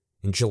night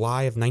in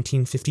July of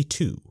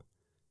 1952,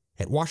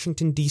 at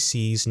Washington,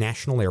 D.C.'s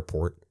National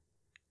Airport,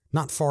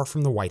 not far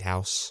from the White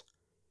House,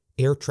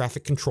 air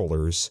traffic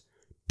controllers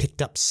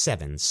picked up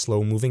 7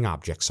 slow-moving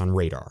objects on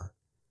radar,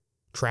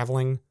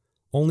 traveling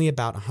only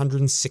about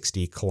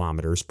 160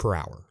 kilometers per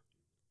hour,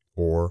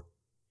 or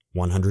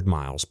 100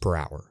 miles per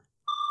hour.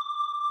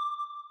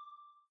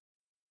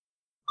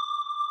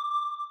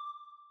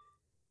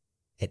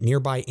 At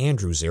nearby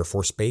Andrews Air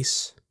Force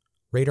Base,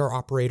 radar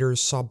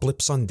operators saw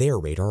blips on their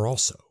radar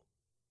also.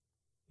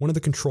 One of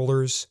the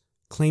controllers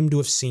claimed to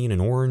have seen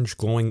an orange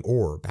glowing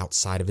orb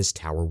outside of his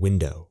tower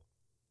window.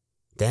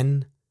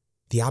 Then,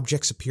 the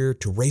objects appeared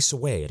to race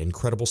away at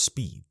incredible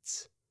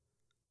speeds.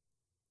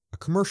 A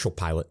commercial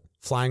pilot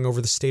flying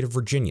over the state of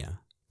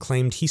Virginia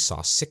claimed he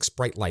saw 6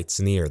 bright lights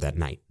in the air that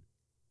night.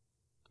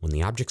 When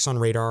the objects on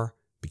radar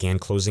began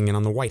closing in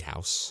on the White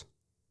House,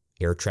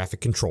 air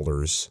traffic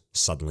controllers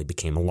suddenly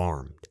became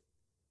alarmed.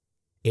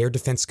 Air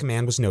Defense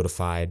Command was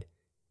notified,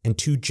 and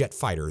 2 jet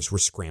fighters were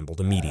scrambled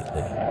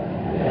immediately.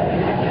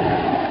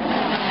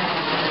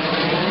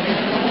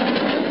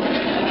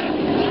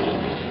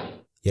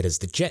 Yet as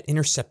the jet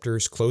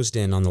interceptors closed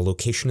in on the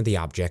location of the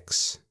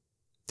objects,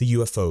 the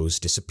UFOs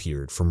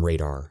disappeared from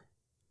radar.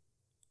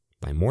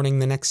 By morning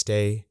the next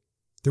day,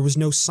 there was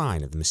no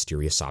sign of the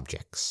mysterious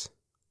objects.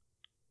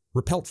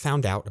 Ruppelt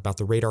found out about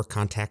the radar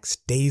contacts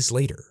days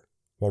later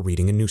while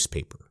reading a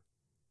newspaper.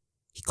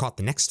 He caught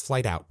the next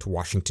flight out to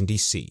Washington,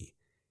 D.C.,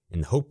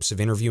 in the hopes of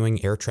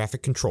interviewing air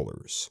traffic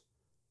controllers.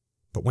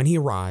 But when he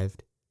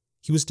arrived,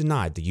 he was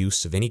denied the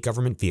use of any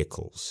government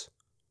vehicles,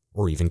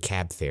 or even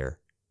cab fare.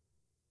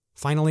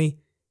 Finally,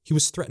 he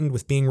was threatened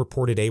with being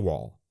reported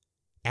AWOL,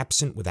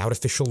 absent without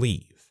official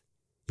leave,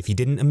 if he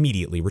didn't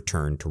immediately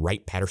return to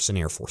Wright-Patterson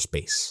Air Force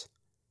Base.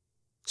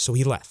 So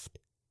he left,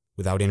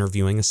 without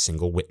interviewing a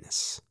single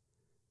witness.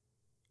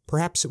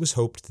 Perhaps it was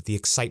hoped that the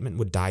excitement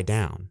would die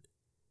down,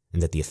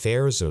 and that the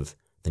affairs of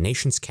the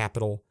nation's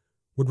capital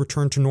would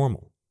return to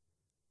normal.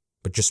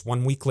 But just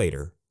 1 week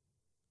later,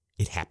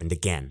 it happened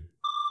again.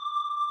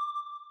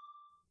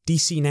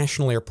 D.C.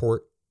 National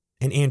Airport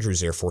and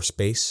Andrews Air Force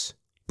Base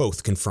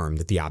both confirmed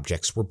that the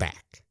objects were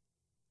back.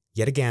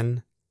 Yet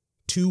again,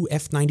 2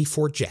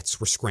 F-94 jets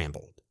were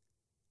scrambled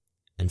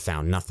and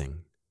found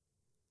nothing.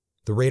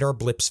 The radar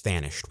blips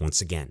vanished once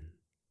again.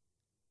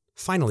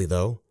 Finally,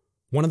 though,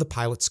 one of the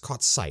pilots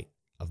caught sight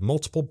of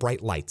multiple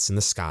bright lights in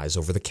the skies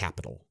over the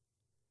Capitol.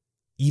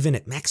 Even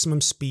at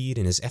maximum speed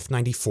in his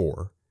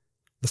F-94,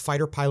 the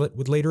fighter pilot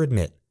would later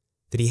admit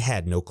that he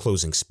had no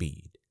closing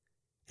speed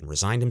and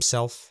resigned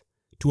himself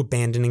to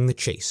abandoning the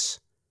chase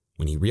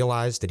when he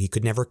realized that he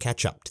could never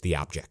catch up to the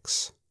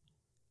objects.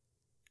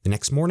 The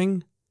next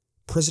morning,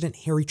 President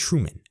Harry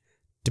Truman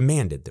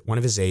demanded that one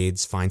of his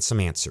aides find some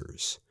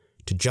answers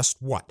to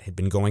just what had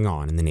been going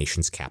on in the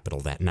nation's capital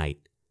that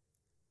night.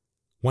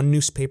 One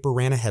newspaper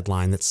ran a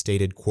headline that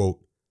stated,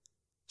 quote,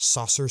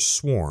 "Saucers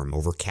swarm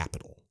over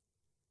Capitol."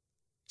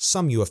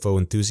 Some UFO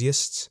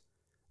enthusiasts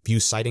view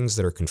sightings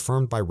that are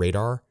confirmed by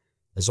radar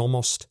as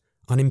almost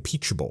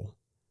unimpeachable.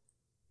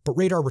 But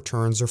radar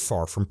returns are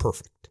far from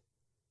perfect.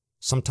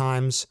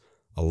 Sometimes,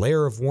 a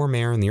layer of warm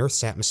air in the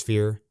Earth's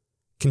atmosphere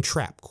can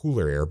trap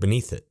cooler air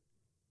beneath it.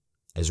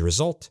 As a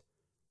result,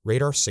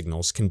 radar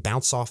signals can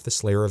bounce off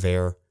this layer of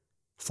air,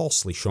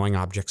 falsely showing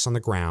objects on the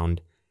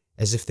ground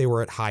as if they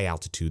were at high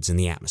altitudes in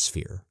the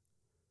atmosphere.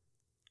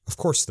 Of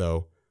course,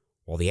 though,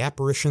 while the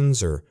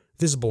apparitions are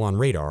visible on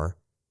radar,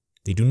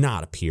 they do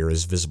not appear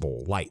as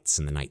visible lights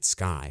in the night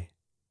sky.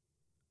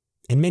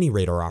 And many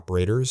radar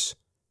operators,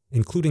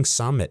 including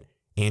some at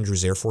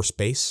Andrews Air Force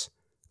Base,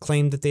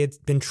 claimed that they had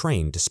been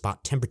trained to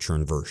spot temperature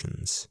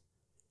inversions,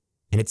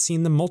 and had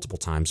seen them multiple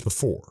times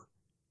before,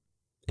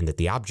 and that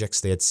the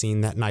objects they had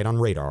seen that night on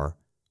radar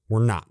were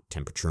not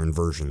temperature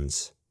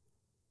inversions,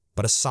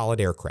 but a solid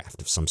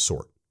aircraft of some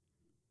sort.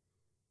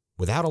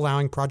 Without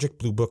allowing Project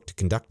Blue Book to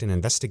conduct an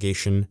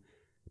investigation,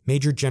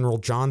 Major General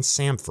John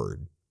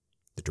Samford,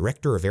 the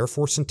Director of Air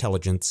Force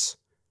Intelligence,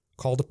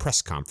 called a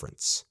press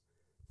conference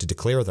to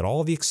declare that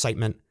all the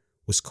excitement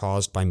was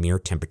caused by mere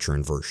temperature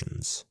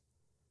inversions.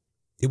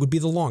 It would be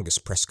the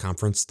longest press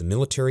conference the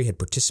military had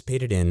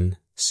participated in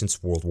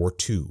since World War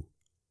II,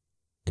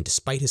 and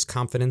despite his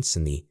confidence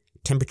in the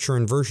temperature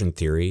inversion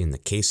theory in the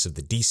case of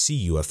the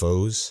DC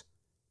UFOs,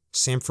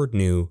 Samford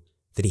knew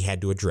that he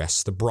had to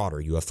address the broader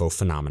UFO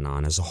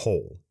phenomenon as a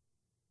whole.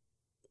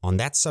 On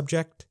that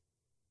subject,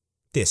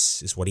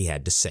 this is what he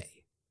had to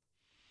say.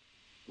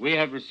 We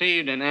have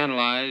received and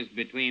analyzed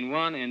between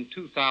 1,000 and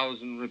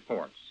 2,000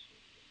 reports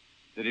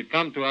that have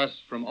come to us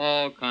from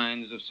all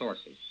kinds of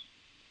sources.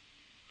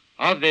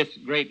 Of this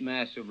great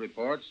mass of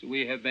reports,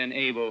 we have been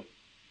able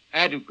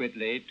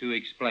adequately to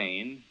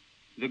explain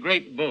the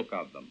great bulk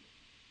of them,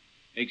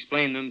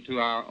 explain them to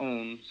our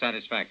own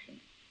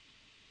satisfaction.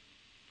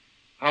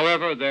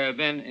 However, there have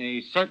been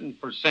a certain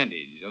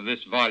percentage of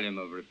this volume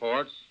of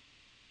reports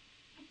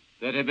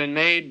that have been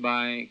made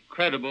by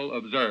credible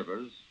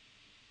observers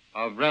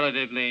of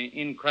relatively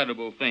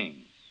incredible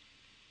things.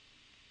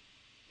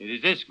 It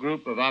is this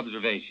group of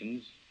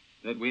observations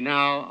that we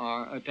now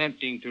are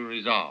attempting to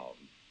resolve.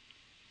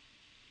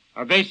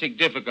 Our basic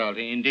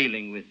difficulty in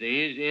dealing with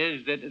these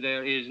is that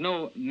there is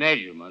no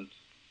measurement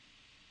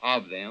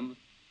of them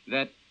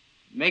that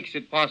makes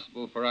it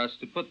possible for us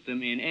to put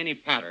them in any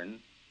pattern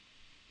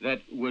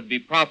that would be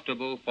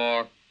profitable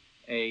for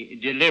a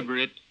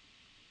deliberate,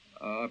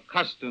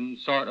 custom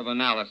sort of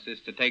analysis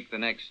to take the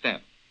next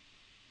step.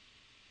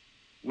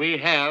 We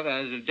have,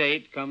 as of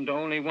date, come to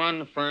only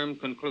one firm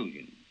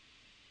conclusion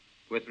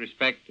with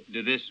respect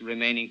to this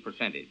remaining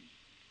percentage,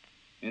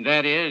 and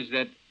that is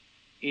that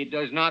it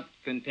does not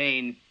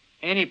contain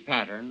any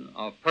pattern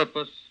of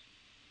purpose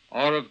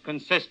or of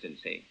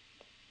consistency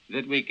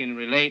that we can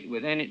relate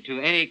with to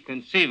any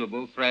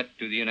conceivable threat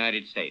to the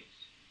United States.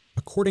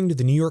 According to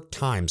the New York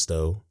Times,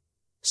 though,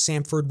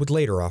 Samford would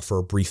later offer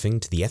a briefing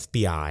to the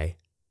FBI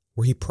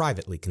where he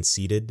privately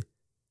conceded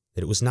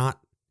that it was not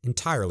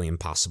entirely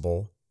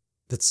impossible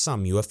that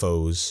some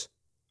UFOs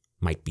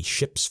might be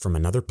ships from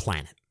another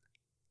planet.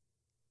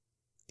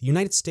 The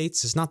United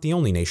States is not the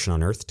only nation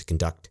on Earth to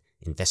conduct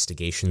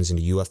investigations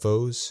into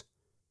UFOs.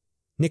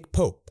 Nick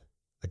Pope,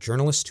 a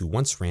journalist who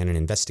once ran an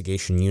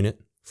investigation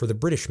unit for the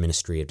British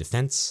Ministry of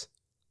Defense,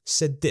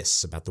 said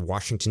this about the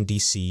Washington,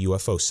 D.C.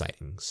 UFO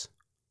sightings.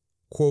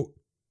 Quote,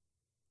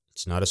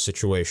 "It's not a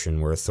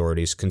situation where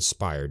authorities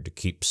conspired to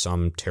keep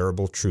some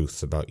terrible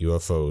truth about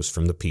UFOs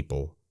from the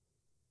people,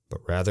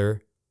 but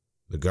rather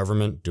the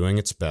government doing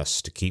its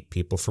best to keep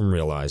people from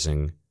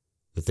realizing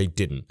that they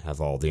didn't have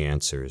all the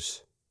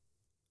answers."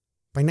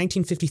 By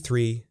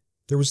 1953,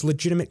 there was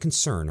legitimate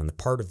concern on the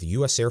part of the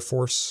U.S. Air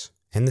Force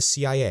and the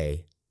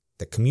CIA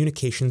that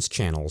communications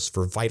channels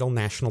for vital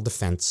national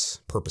defense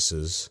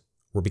purposes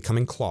were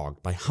becoming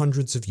clogged by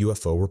hundreds of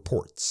UFO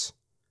reports.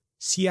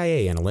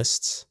 CIA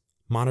analysts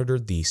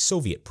monitored the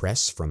Soviet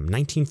press from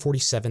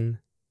 1947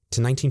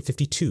 to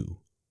 1952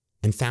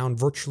 and found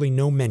virtually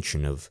no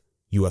mention of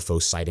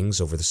UFO sightings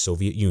over the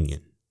Soviet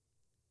Union.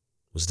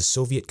 Was the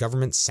Soviet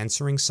government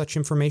censoring such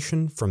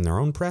information from their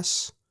own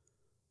press?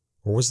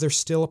 Or was there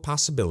still a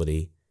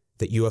possibility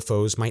that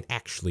UFOs might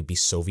actually be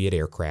Soviet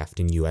aircraft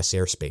in U.S.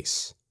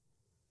 airspace?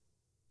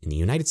 In the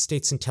United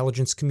States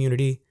intelligence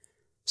community,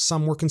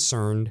 some were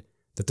concerned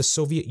that the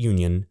Soviet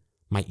Union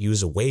might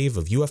use a wave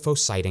of UFO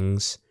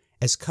sightings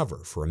as cover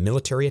for a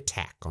military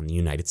attack on the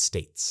United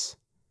States.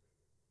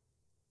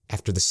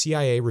 After the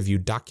CIA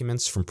reviewed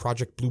documents from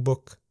Project Blue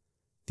Book,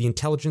 the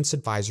Intelligence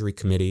Advisory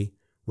Committee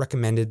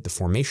recommended the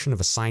formation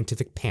of a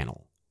scientific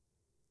panel.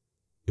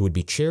 It would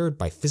be chaired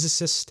by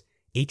physicist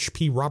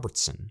H.P.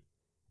 Robertson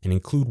and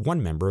include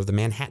one member of the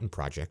Manhattan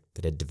Project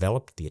that had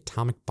developed the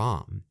atomic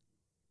bomb,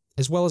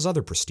 as well as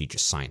other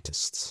prestigious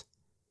scientists.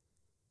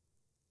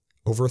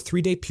 Over a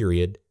 3-day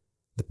period,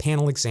 the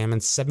panel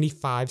examined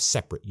 75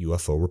 separate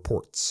UFO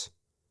reports,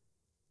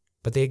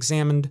 but they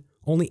examined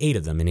only 8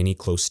 of them in any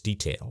close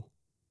detail.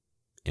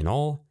 In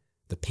all,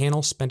 the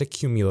panel spent a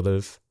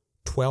cumulative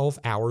 12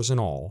 hours in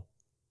all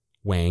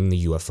weighing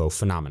the UFO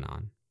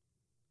phenomenon.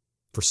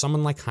 For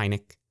someone like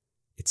Hynek,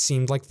 it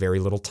seemed like very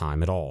little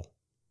time at all.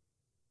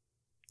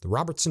 The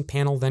Robertson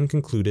panel then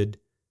concluded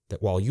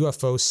that while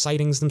UFO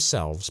sightings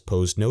themselves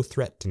posed no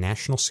threat to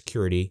national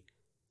security,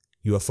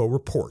 UFO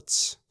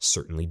reports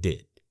certainly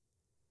did.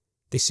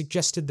 They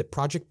suggested that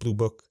Project Blue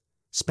Book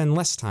spend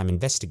less time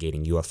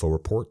investigating UFO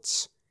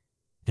reports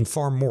and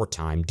far more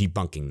time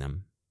debunking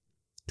them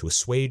to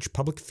assuage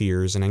public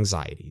fears and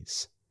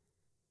anxieties.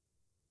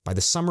 By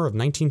the summer of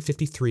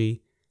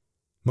 1953,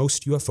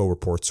 most UFO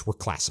reports were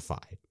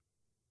classified,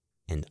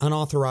 and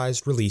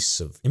unauthorized release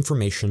of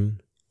information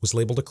was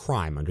labeled a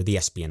crime under the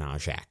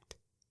Espionage Act.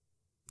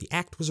 The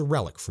act was a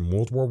relic from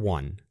World War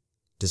I,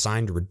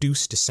 designed to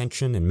reduce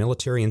dissension and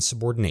military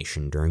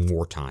insubordination during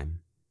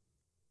wartime.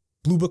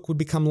 Blue Book would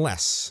become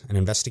less an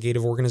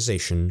investigative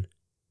organization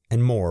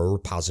and more a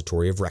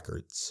repository of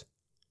records,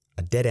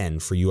 a dead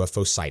end for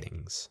UFO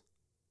sightings,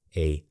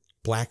 a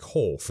black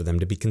hole for them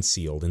to be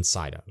concealed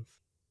inside of.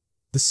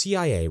 The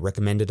CIA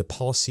recommended a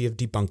policy of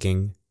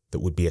debunking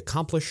that would be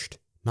accomplished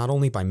not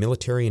only by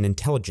military and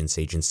intelligence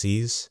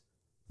agencies,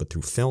 but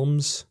through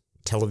films,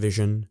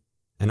 television,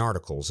 and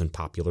articles in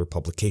popular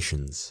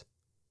publications.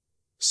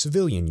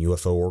 Civilian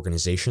UFO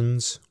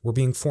organizations were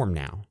being formed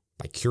now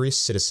by curious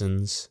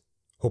citizens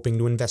hoping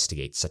to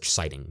investigate such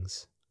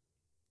sightings.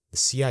 The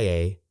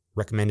CIA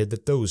recommended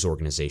that those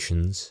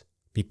organizations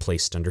be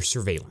placed under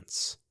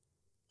surveillance,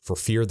 for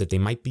fear that they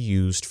might be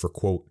used for,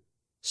 quote,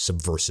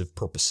 subversive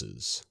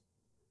purposes.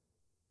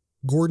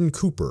 Gordon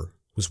Cooper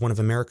was one of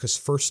America's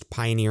first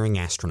pioneering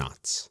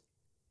astronauts,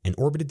 and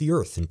orbited the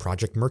Earth in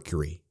Project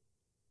Mercury.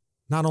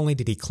 Not only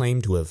did he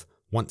claim to have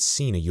once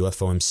seen a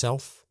UFO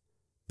himself,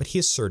 but he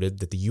asserted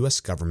that the U.S.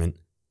 government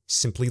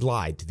simply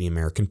lied to the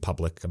American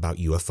public about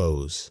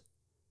UFOs.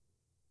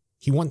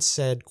 He once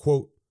said,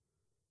 quote,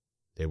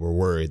 "They were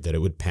worried that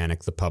it would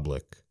panic the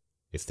public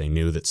if they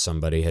knew that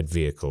somebody had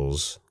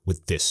vehicles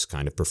with this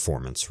kind of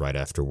performance right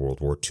after World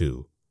War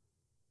II.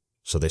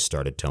 So they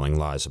started telling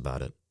lies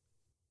about it."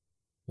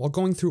 While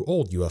going through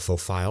old UFO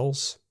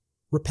files,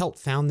 Ruppelt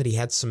found that he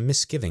had some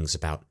misgivings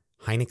about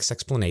Hynek's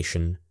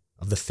explanation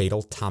of the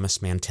fatal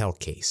Thomas Mantell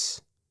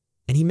case,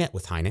 and he met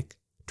with Hynek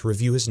to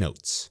review his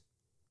notes.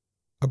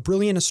 A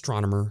brilliant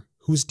astronomer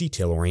who was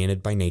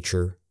detail-oriented by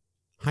nature,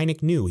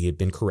 Hynek knew he had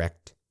been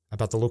correct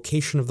about the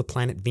location of the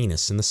planet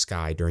Venus in the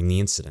sky during the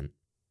incident,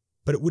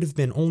 but it would have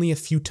been only a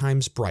few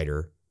times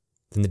brighter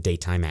than the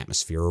daytime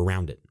atmosphere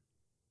around it.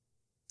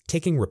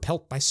 Taking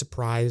Ruppelt by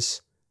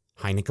surprise,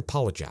 Hynek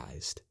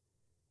apologized,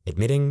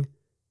 admitting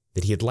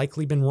that he had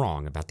likely been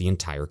wrong about the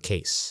entire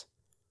case.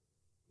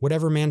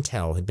 Whatever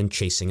Mantell had been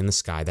chasing in the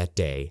sky that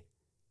day,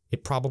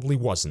 it probably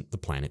wasn't the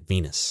planet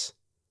Venus.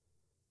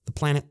 The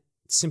planet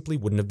simply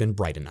wouldn't have been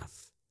bright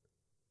enough.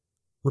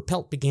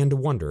 Ruppelt began to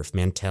wonder if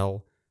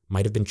Mantell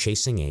might have been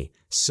chasing a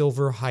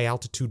silver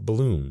high-altitude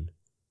balloon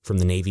from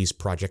the Navy's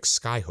Project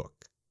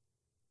Skyhook.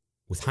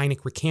 With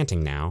Hynek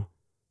recanting now,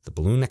 the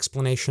balloon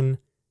explanation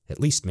at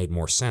least made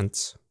more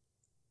sense.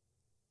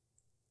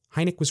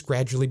 Hynek was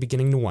gradually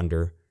beginning to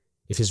wonder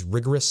if his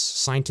rigorous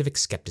scientific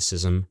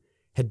skepticism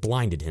had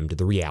blinded him to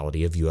the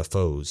reality of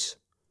UFOs.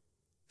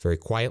 Very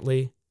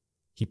quietly,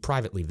 he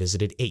privately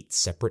visited 8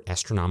 separate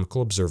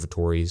astronomical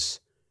observatories,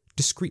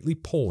 discreetly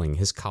polling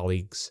his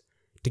colleagues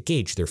to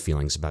gauge their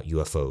feelings about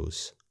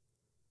UFOs.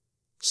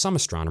 Some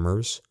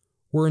astronomers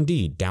were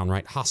indeed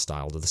downright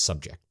hostile to the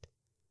subject,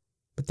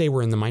 but they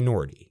were in the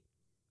minority.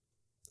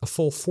 A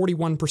full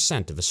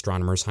 41% of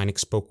astronomers Hynek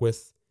spoke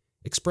with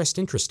expressed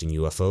interest in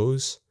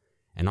UFOs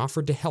and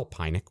offered to help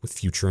Hynek with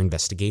future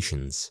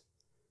investigations.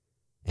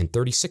 And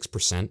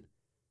 36%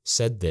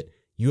 said that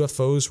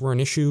UFOs were an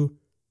issue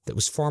that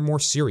was far more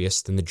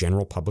serious than the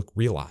general public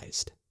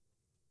realized.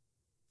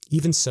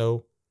 Even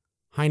so,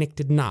 Hynek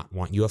did not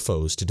want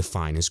UFOs to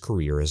define his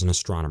career as an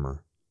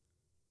astronomer.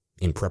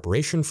 In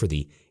preparation for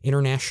the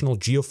International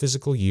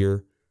Geophysical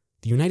Year,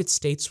 the United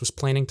States was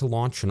planning to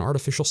launch an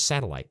artificial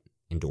satellite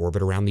into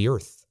orbit around the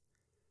Earth.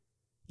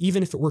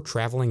 Even if it were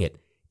traveling at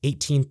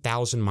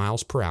 18,000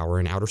 miles per hour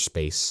in outer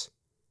space,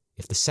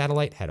 if the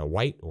satellite had a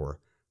white or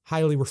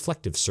highly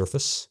reflective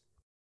surface,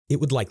 it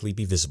would likely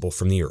be visible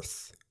from the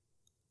Earth.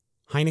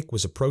 Hynek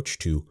was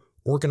approached to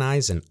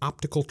organize an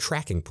optical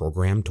tracking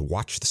program to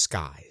watch the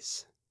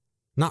skies.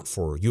 Not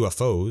for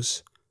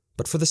UFOs,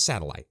 but for the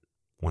satellite,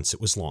 once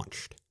it was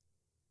launched.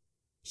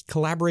 He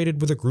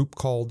collaborated with a group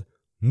called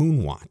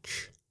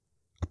Moonwatch,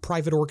 a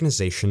private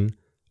organization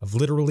of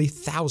literally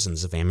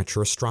thousands of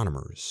amateur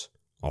astronomers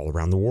all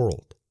around the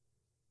world.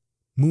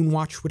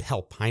 Moonwatch would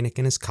help Hynek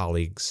and his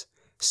colleagues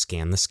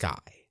scan the sky.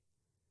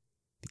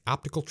 The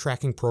optical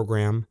tracking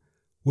program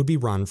would be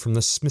run from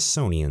the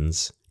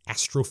Smithsonian's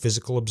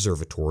Astrophysical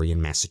Observatory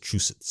in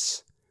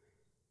Massachusetts.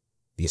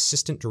 The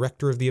assistant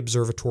director of the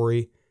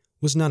observatory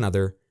was none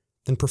other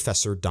than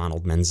Professor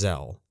Donald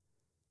Menzel,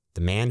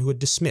 the man who had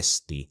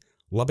dismissed the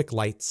Lubbock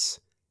Lights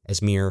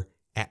as mere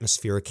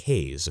atmospheric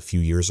haze a few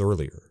years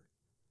earlier.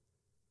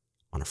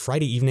 On a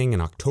Friday evening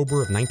in October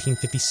of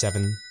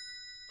 1957,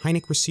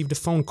 Hynek received a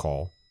phone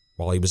call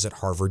while he was at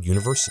Harvard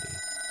University.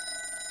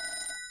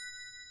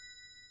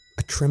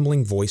 A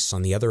trembling voice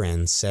on the other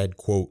end said,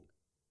 quote,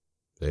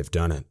 "They've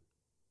done it.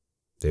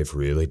 They've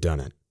really done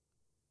it.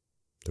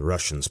 The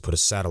Russians put a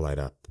satellite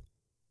up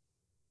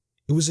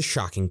It was a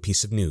shocking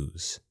piece of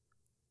news.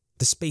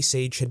 The space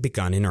age had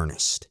begun in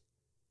earnest,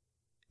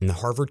 and the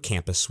Harvard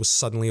campus was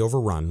suddenly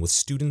overrun with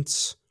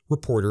students,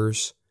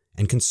 reporters,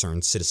 and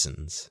concerned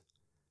citizens.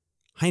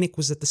 Hynek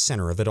was at the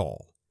center of it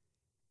all,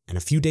 and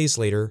a few days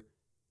later,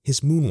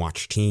 his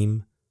Moonwatch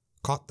team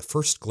caught the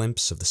first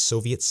glimpse of the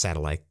Soviet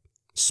satellite,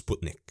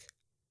 Sputnik,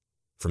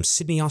 from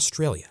Sydney,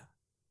 Australia.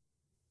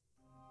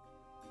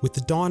 With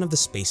the dawn of the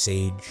space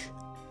age,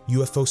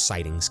 UFO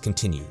sightings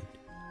continued.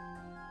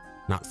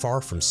 Not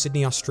far from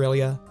Sydney,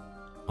 Australia,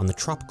 on the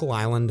tropical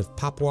island of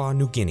Papua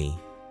New Guinea,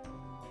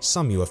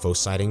 some UFO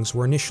sightings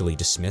were initially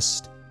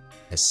dismissed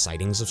as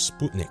sightings of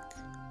Sputnik.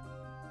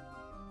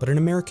 But an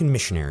American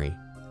missionary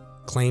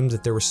claimed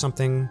that there was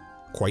something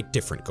quite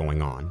different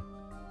going on.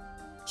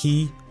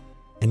 He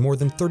and more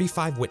than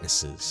 35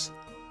 witnesses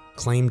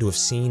claimed to have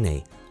seen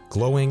a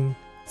glowing,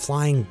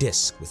 flying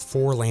disc with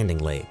 4 landing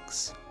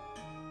legs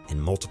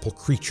and multiple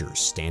creatures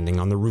standing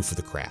on the roof of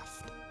the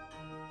craft,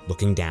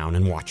 looking down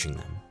and watching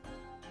them.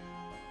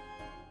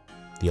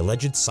 The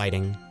alleged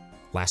sighting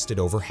lasted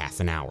over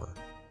half an hour.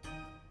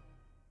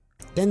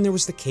 Then there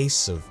was the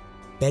case of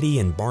Betty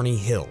and Barney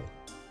Hill,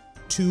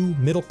 2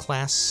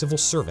 middle-class civil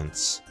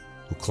servants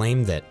who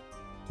claimed that,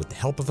 with the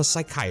help of a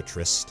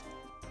psychiatrist,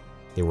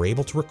 they were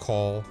able to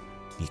recall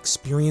the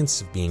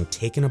experience of being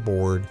taken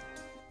aboard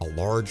a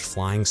large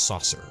flying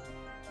saucer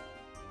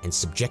and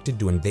subjected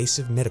to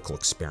invasive medical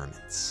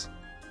experiments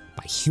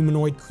by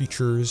humanoid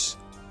creatures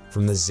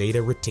from the Zeta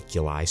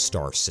Reticuli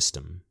star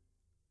system.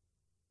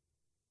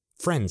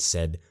 Friends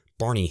said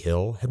Barney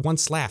Hill had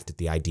once laughed at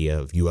the idea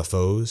of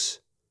UFOs,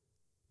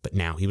 but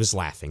now he was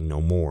laughing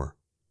no more.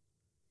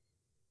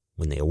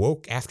 When they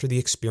awoke after the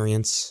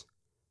experience,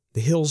 the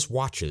Hills'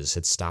 watches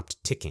had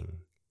stopped ticking,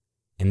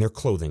 and their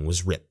clothing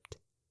was ripped,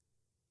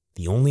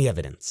 the only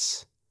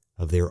evidence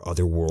of their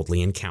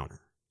otherworldly encounter.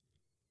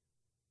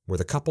 Were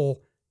the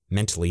couple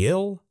mentally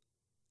ill,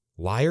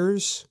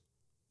 liars,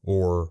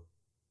 or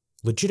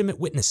legitimate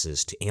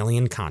witnesses to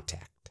alien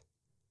contact?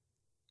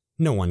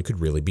 No one could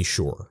really be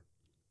sure.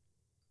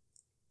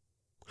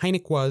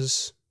 Hynek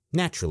was,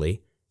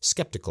 naturally,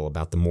 skeptical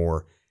about the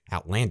more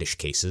outlandish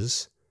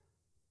cases,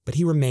 but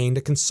he remained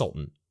a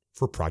consultant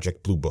for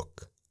Project Blue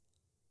Book,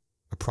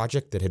 a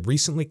project that had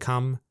recently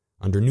come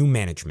under new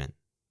management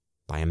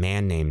by a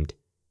man named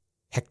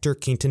Hector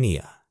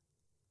Quintanilla.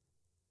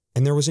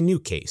 And there was a new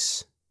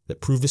case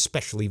that proved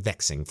especially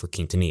vexing for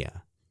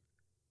Quintanilla,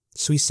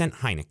 so he sent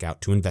Hynek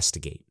out to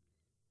investigate.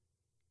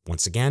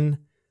 Once again,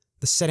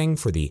 the setting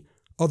for the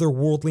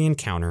otherworldly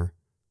encounter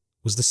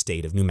was the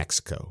state of New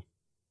Mexico.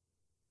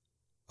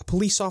 A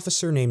police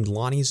officer named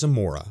Lonnie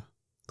Zamora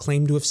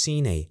claimed to have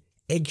seen a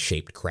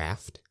egg-shaped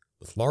craft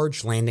with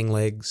large landing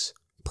legs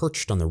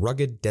perched on the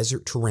rugged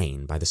desert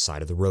terrain by the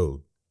side of the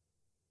road.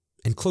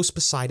 And close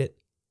beside it,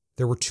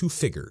 there were 2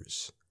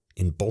 figures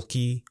in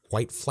bulky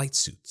white flight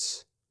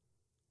suits.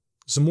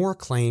 Zamora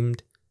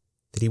claimed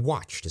that he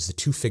watched as the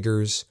 2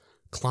 figures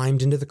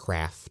climbed into the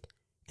craft,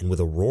 and with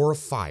a roar of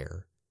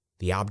fire,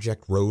 the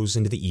object rose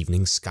into the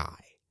evening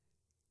sky,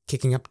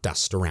 kicking up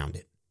dust around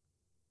it.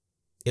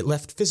 It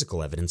left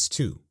physical evidence,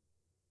 too.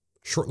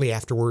 Shortly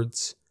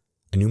afterwards,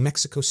 a New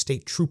Mexico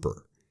state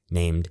trooper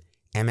named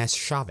M.S.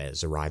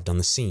 Chavez arrived on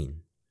the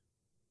scene.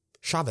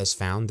 Chavez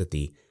found that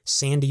the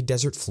sandy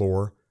desert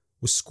floor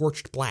was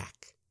scorched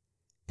black,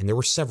 and there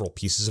were several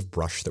pieces of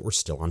brush that were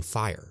still on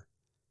fire.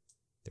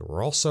 There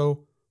were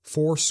also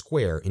 4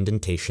 square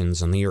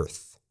indentations on the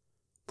earth,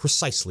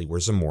 precisely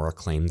where Zamora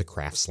claimed the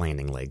craft's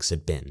landing legs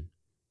had been.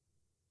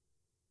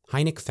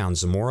 Hynek found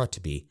Zamora to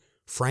be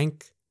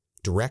frank,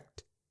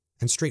 direct,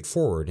 and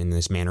straightforward in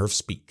his manner of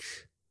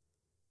speech.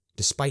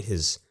 Despite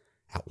his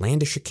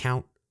outlandish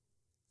account,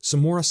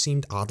 Zamora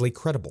seemed oddly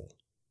credible.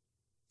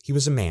 He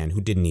was a man who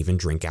didn't even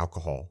drink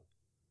alcohol.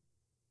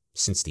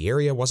 Since the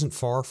area wasn't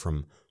far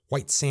from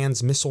White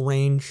Sands missile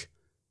range,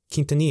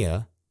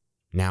 Quintanilla,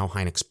 now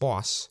Hynek's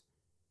boss,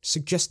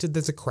 suggested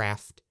that the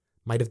craft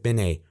might have been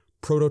a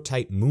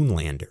prototype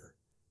moonlander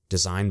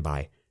designed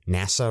by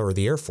NASA or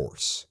the Air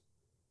Force,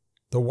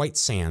 though White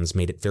Sands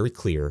made it very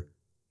clear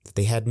that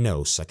they had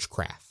no such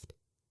craft.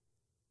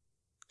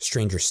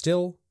 Stranger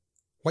still,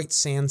 White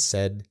Sands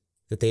said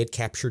that they had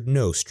captured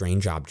no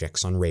strange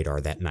objects on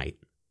radar that night.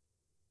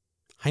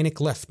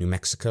 Hynek left New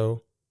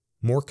Mexico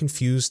more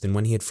confused than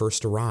when he had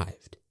first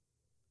arrived.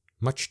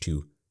 Much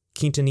to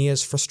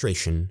Quintanilla's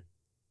frustration,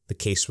 the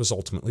case was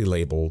ultimately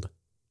labeled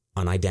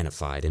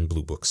unidentified in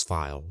Blue Book's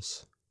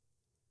files.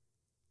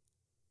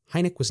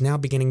 Hynek was now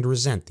beginning to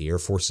resent the Air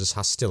Force's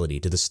hostility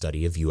to the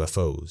study of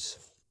UFOs.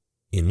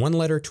 In one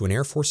letter to an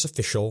Air Force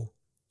official,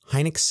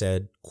 Hynek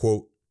said,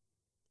 quote,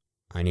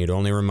 "I need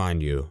only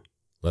remind you,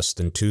 less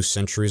than 2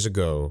 centuries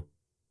ago,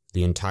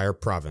 the entire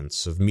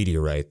province of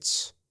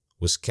meteorites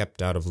was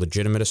kept out of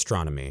legitimate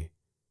astronomy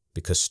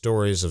because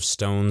stories of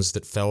stones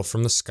that fell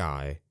from the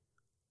sky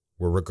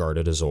were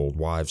regarded as old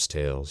wives'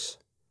 tales.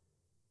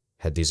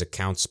 Had these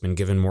accounts been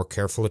given more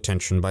careful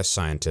attention by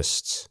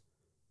scientists,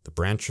 the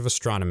branch of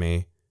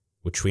astronomy,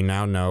 which we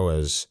now know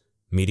as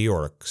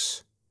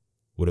meteorics,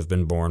 would have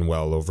been born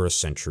well over a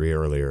century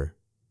earlier."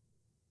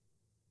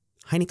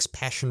 Hynek's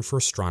passion for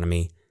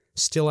astronomy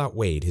still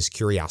outweighed his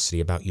curiosity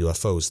about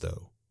UFOs,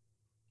 though.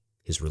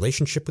 His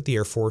relationship with the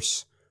Air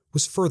Force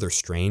was further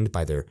strained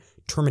by their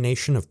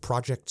termination of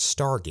Project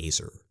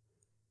Stargazer,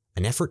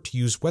 an effort to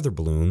use weather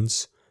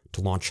balloons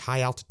to launch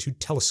high-altitude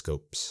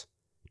telescopes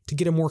to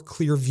get a more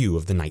clear view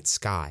of the night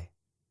sky.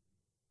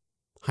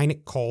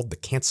 Hynek called the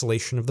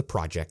cancellation of the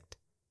project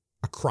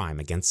a crime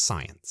against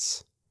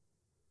science.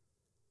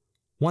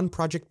 One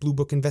Project Blue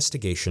Book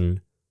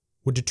investigation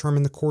would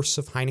determine the course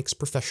of Hynek's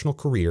professional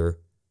career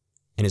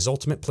and his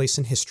ultimate place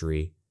in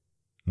history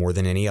more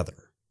than any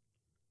other.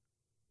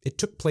 It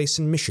took place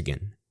in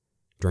Michigan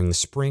during the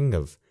spring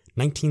of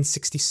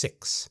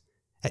 1966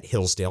 at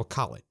Hillsdale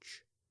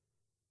College.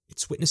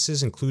 Its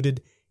witnesses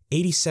included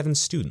 87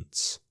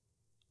 students,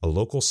 a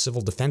local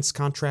civil defense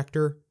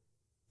contractor,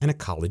 and a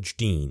college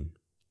dean.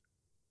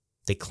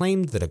 They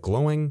claimed that a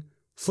glowing,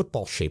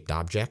 football-shaped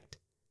object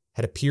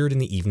had appeared in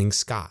the evening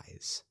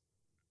skies.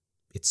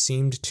 It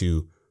seemed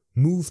to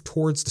move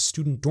towards the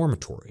student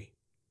dormitory.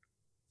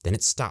 Then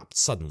it stopped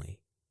suddenly,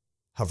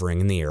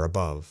 hovering in the air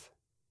above.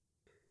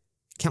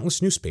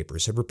 Countless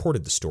newspapers had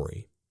reported the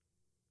story.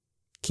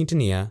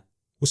 Quintanilla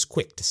was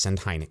quick to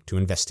send Hynek to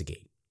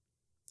investigate.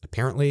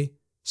 Apparently,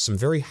 some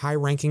very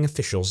high-ranking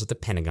officials at the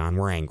Pentagon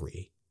were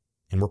angry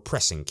and were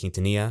pressing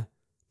Quintanilla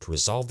to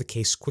resolve the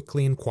case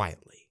quickly and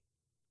quietly.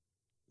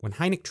 When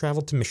Hynek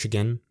traveled to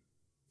Michigan,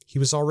 he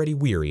was already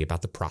weary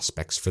about the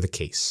prospects for the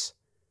case.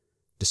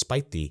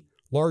 Despite the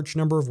large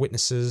number of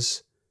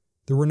witnesses,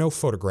 there were no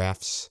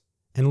photographs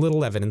and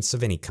little evidence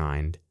of any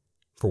kind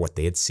for what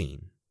they had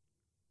seen.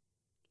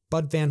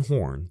 Bud Van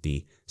Horn,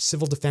 the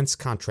civil defense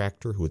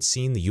contractor who had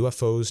seen the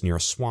UFOs near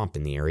a swamp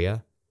in the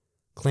area,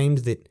 claimed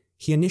that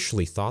he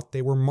initially thought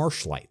they were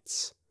marsh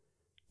lights,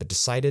 but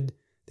decided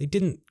they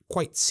didn't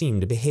quite seem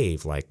to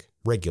behave like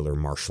regular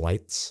marsh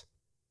lights.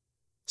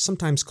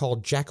 Sometimes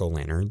called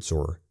jack-o'-lanterns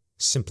or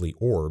simply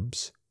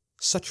orbs,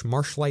 such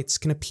marsh lights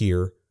can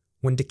appear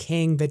when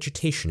decaying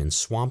vegetation in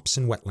swamps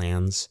and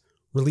wetlands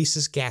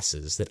releases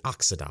gases that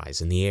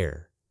oxidize in the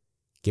air,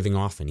 giving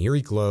off an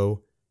eerie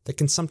glow that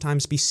can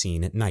sometimes be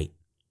seen at night.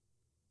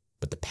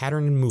 But the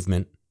pattern and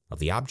movement of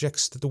the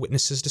objects that the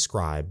witnesses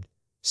described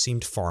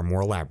seemed far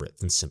more elaborate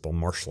than simple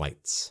marsh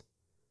lights.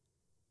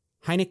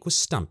 Hynek was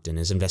stumped in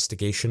his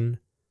investigation,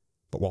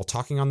 but while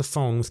talking on the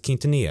phone with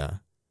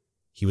Quintanilla,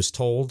 he was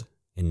told,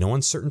 in no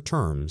uncertain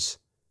terms,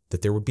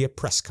 that there would be a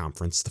press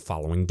conference the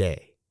following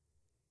day,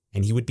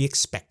 and he would be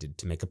expected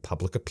to make a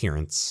public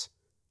appearance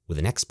with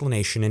an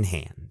explanation in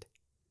hand.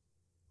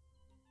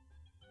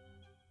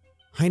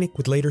 Hynek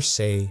would later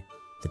say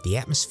that the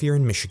atmosphere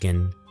in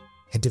Michigan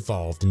had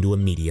devolved into a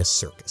media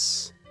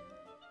circus.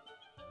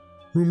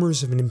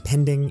 Rumors of an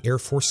impending Air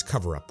Force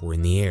cover-up were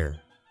in the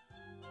air.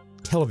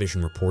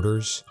 Television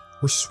reporters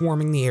were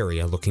swarming the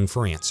area looking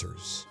for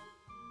answers,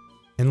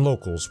 and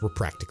locals were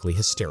practically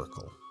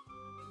hysterical.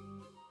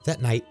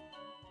 That night,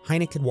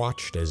 Hynek had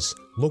watched as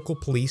local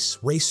police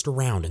raced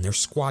around in their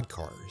squad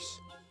cars,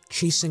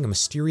 chasing a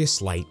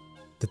mysterious light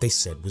that they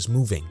said was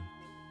moving.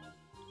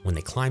 When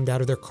they climbed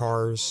out of their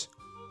cars,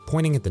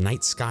 pointing at the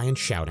night sky and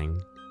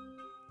shouting,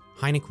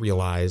 Hynek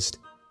realized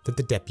that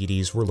the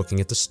deputies were looking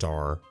at the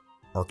star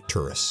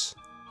Arcturus,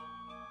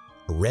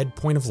 a red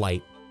point of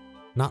light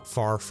not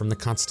far from the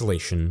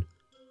constellation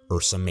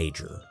Ursa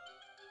Major,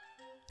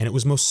 and it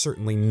was most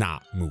certainly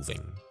not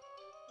moving.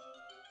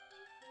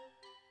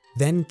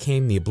 Then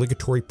came the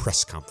obligatory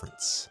press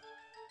conference.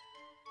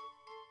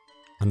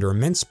 Under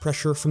immense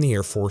pressure from the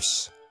Air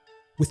Force,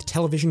 with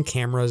television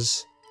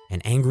cameras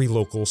and angry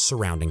locals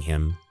surrounding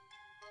him,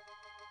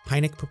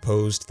 Hynek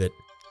proposed that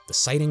the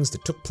sightings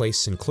that took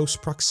place in close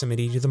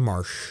proximity to the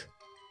marsh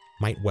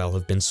might well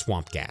have been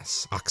swamp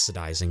gas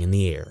oxidizing in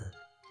the air.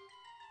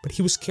 But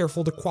he was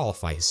careful to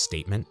qualify his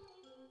statement,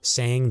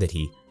 saying that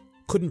he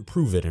couldn't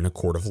prove it in a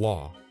court of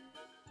law.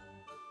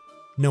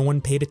 No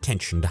one paid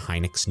attention to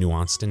Hynek's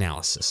nuanced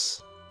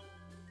analysis.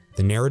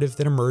 The narrative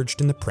that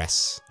emerged in the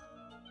press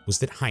was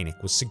that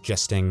Hynek was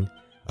suggesting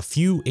a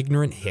few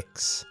ignorant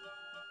hicks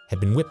had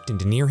been whipped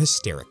into near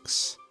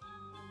hysterics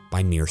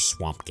by mere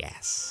swamp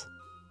gas.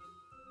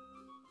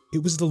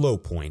 It was the low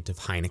point of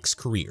Hynek's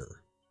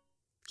career.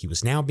 He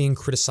was now being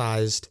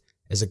criticized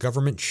as a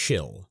government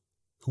shill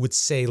who would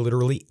say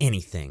literally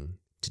anything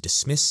to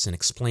dismiss and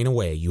explain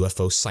away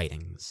UFO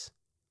sightings.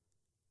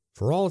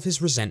 For all of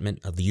his resentment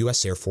of the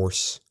U.S. Air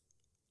Force,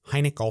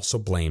 Hynek also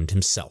blamed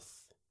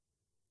himself.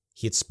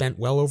 He had spent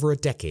well over a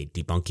decade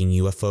debunking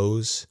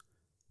UFOs,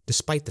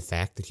 despite the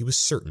fact that he was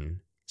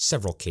certain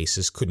several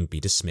cases couldn't be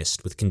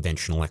dismissed with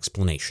conventional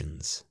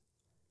explanations.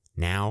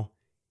 Now,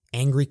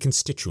 angry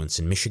constituents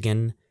in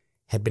Michigan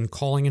had been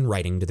calling and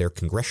writing to their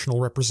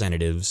congressional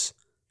representatives,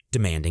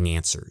 demanding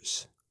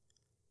answers.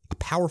 A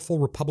powerful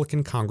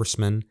Republican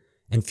congressman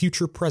and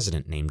future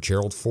president named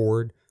Gerald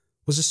Ford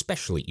was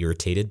especially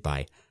irritated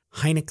by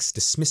Hynek's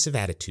dismissive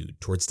attitude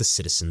towards the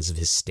citizens of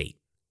his state.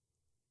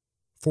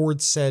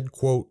 Ford said,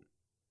 quote,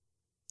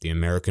 "The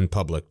American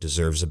public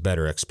deserves a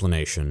better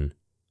explanation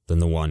than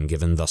the one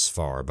given thus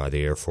far by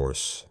the Air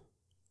Force."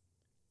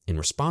 In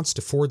response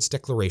to Ford's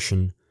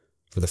declaration,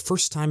 For the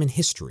first time in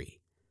history,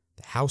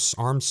 the House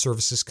Armed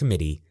Services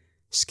Committee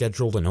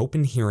scheduled an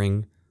open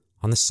hearing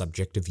on the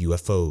subject of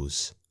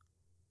UFOs.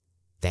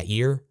 That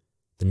year,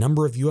 the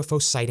number of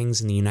UFO sightings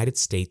in the United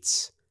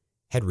States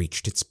had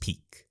reached its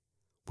peak,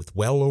 with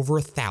well over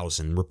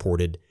 1,000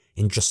 reported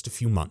in just a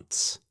few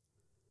months.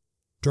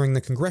 During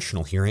the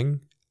congressional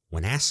hearing,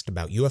 when asked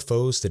about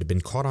UFOs that had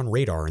been caught on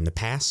radar in the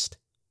past,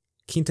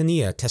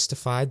 Quintanilla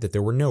testified that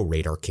there were no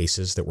radar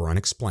cases that were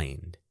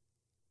unexplained.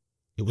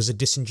 It was a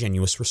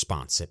disingenuous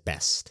response at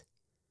best.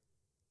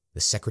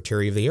 The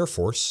Secretary of the Air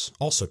Force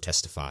also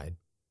testified,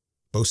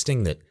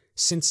 boasting that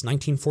since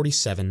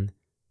 1947,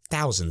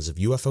 thousands of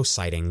UFO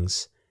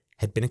sightings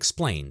had been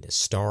explained as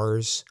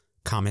stars,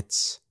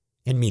 comets,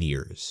 and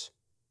meteors.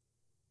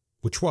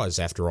 Which was,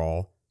 after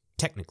all,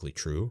 technically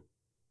true.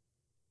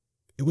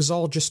 It was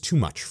all just too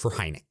much for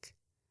Hynek.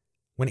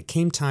 When it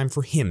came time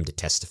for him to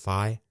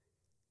testify,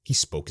 he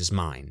spoke his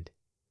mind.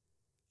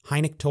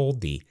 Hynek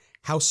told the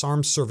House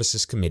Armed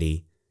Services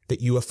Committee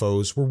that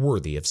UFOs were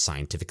worthy of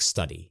scientific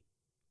study.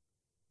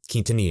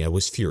 Quintanilla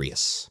was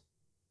furious.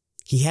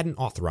 He hadn't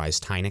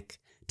authorized Hynek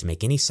to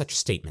make any such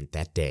statement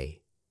that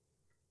day.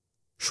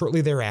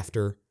 Shortly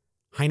thereafter,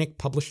 Hynek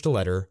published a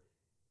letter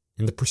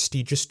in the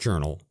prestigious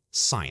journal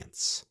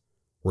Science,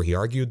 where he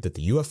argued that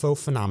the UFO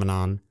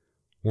phenomenon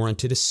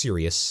warranted a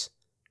serious,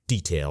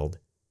 detailed,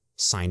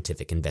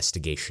 scientific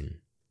investigation.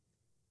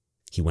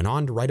 He went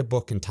on to write a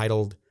book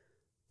entitled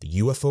The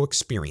UFO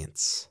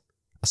Experience,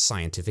 a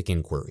Scientific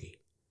Inquiry,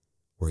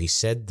 where he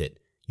said that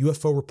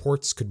UFO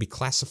reports could be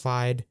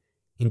classified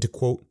into,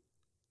 quote,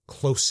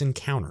 close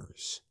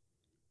encounters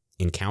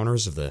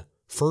of the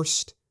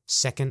first,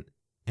 second,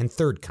 and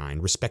third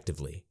kind,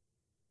 respectively.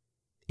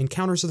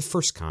 Encounters of the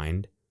first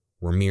kind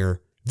were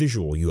mere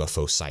visual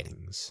UFO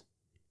sightings.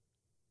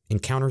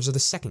 Encounters of the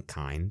second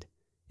kind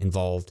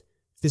involved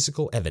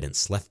physical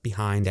evidence left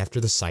behind after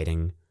the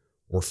sighting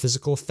or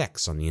physical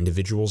effects on the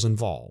individuals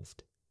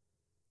involved.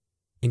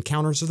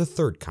 Encounters of the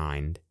third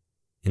kind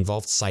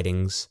involved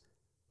sightings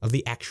of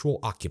the actual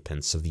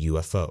occupants of the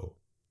UFO.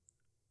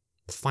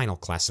 The final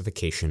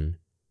classification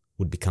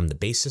would become the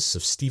basis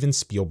of Steven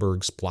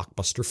Spielberg's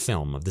blockbuster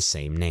film of the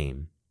same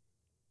name,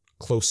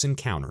 Close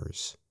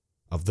Encounters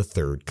of the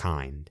Third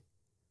Kind,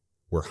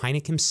 where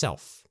Hynek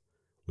himself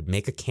would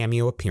make a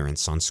cameo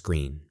appearance on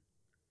screen.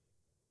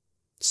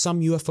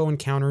 Some UFO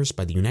encounters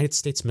by the United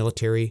States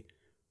military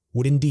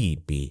would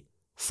indeed be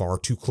far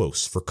too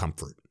close for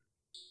comfort.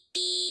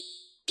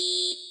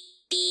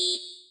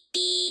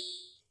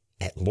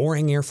 At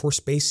Loring Air Force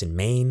Base in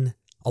Maine,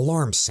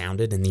 alarms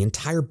sounded and the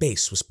entire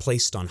base was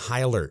placed on high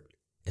alert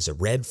as a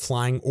red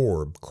flying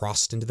orb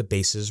crossed into the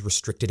base's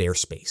restricted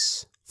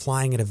airspace,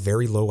 flying at a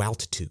very low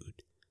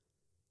altitude.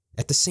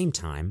 At the same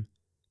time,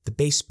 the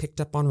base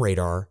picked up on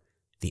radar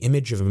the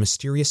image of a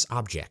mysterious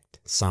object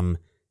some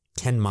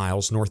 10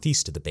 miles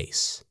northeast of the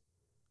base.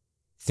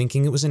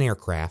 Thinking it was an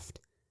aircraft,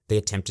 they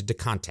attempted to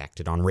contact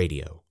it on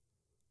radio,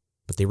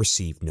 but they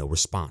received no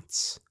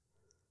response.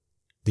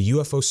 The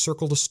UFO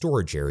circled a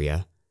storage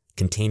area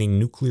containing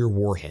nuclear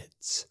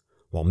warheads,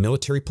 while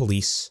military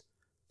police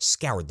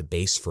scoured the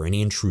base for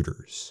any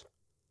intruders.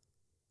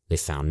 They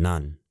found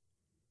none.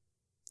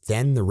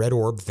 Then the red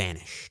orb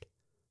vanished,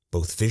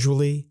 both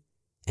visually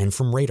and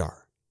from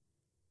radar.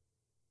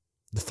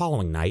 The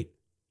following night,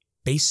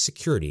 base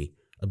security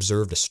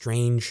observed a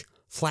strange,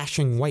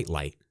 flashing white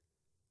light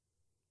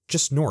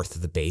just north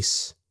of the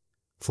base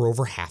for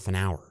over half an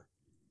hour.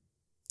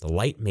 The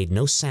light made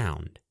no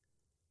sound,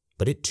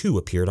 but it too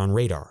appeared on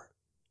radar.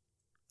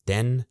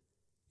 Then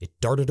it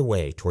darted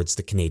away towards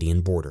the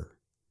Canadian border.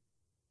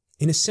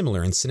 In a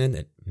similar incident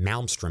at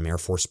Malmstrom Air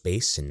Force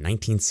Base in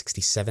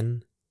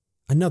 1967,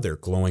 another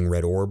glowing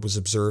red orb was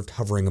observed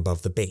hovering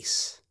above the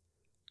base.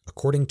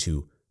 According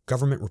to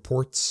government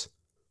reports,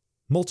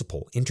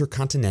 multiple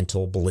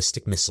intercontinental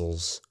ballistic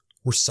missiles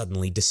were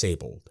suddenly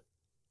disabled,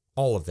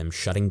 all of them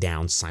shutting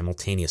down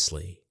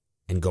simultaneously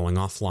and going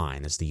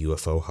offline as the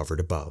UFO hovered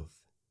above.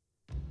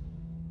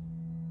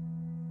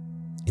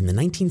 In the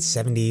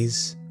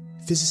 1970s,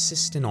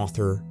 physicist and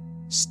author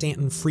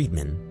Stanton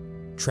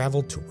Friedman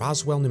traveled to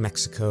Roswell, New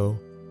Mexico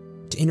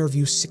to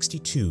interview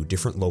 62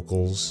 different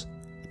locals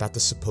about the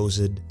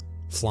supposed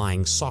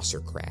flying saucer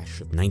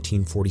crash of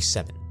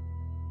 1947.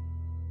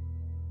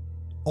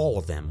 All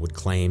of them would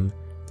claim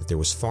that there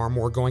was far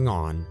more going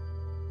on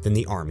than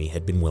the Army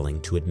had been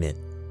willing to admit,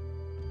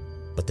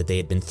 but that they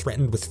had been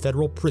threatened with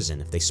federal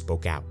prison if they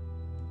spoke out.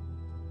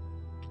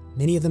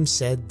 Many of them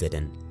said that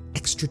an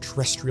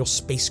extraterrestrial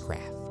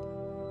spacecraft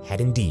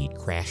had indeed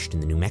crashed in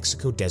the New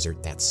Mexico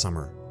desert that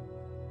summer.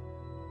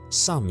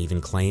 Some even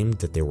claimed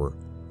that there were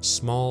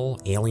small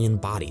alien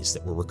bodies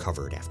that were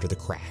recovered after the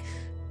crash.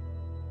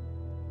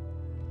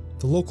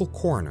 The local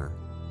coroner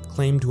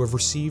claimed to have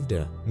received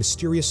a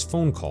mysterious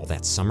phone call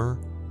that summer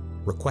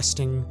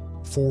requesting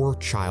 4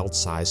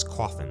 child-sized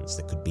coffins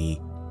that could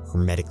be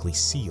hermetically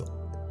sealed.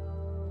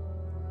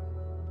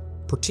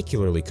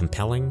 Particularly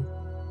compelling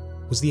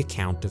was the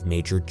account of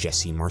Major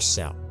Jesse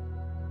Marcel,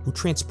 who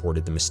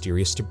transported the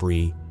mysterious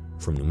debris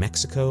from New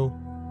Mexico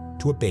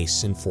to a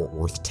base in Fort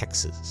Worth,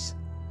 Texas.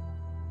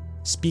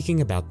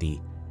 Speaking about the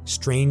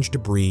strange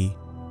debris,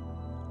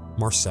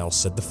 Marcel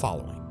said the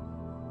following,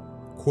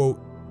 quote,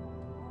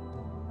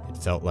 "It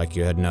felt like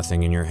you had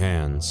nothing in your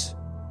hands.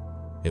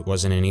 It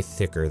wasn't any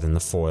thicker than the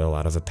foil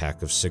out of a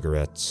pack of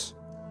cigarettes.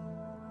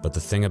 But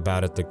the thing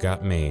about it that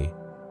got me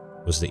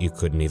was that you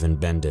couldn't even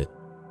bend it.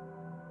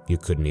 You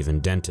couldn't even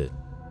dent it.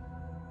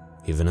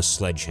 Even a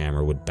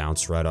sledgehammer would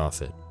bounce right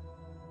off it.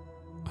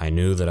 I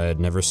knew that I had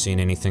never seen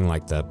anything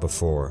like that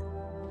before.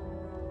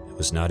 It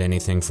was not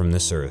anything from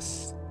this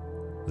earth.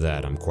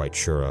 That I'm quite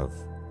sure of.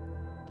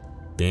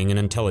 Being an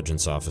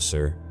intelligence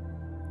officer,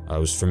 I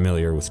was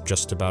familiar with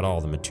just about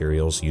all the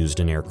materials used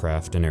in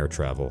aircraft and air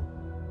travel.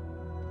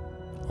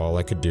 All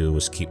I could do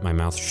was keep my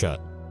mouth shut,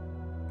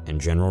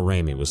 and General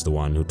Ramey was the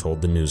one who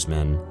told the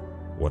newsmen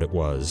what it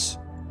was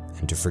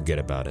and to forget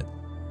about it.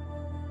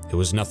 It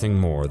was nothing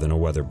more than a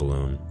weather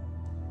balloon.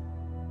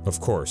 Of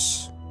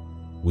course,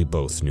 we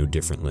both knew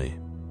differently."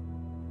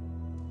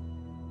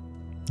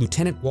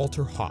 Lieutenant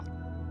Walter Haut,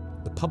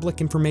 the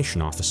public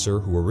information officer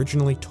who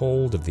originally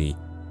told of the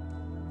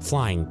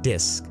flying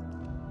disc,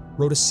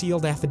 wrote a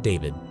sealed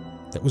affidavit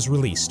that was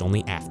released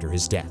only after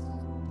his death.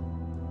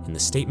 In the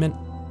statement,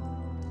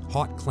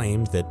 Haut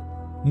claimed that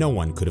no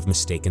one could have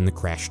mistaken the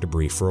crash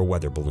debris for a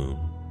weather balloon.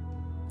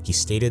 He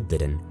stated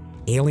that an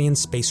alien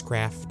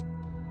spacecraft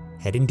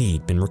had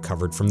indeed been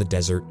recovered from the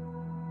desert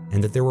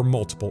and that there were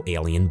multiple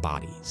alien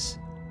bodies.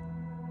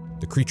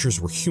 The creatures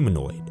were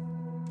humanoid,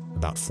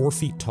 about 4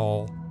 feet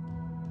tall,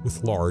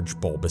 with large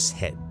bulbous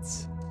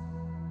heads.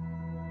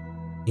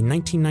 In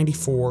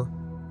 1994,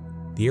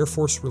 the Air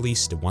Force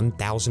released a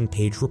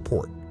 1,000-page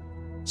report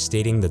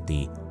stating that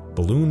the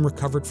balloon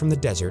recovered from the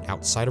desert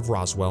outside of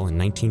Roswell in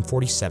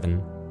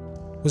 1947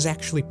 was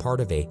actually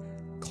part of a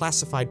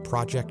classified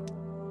project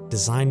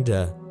designed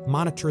to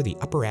monitor the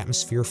upper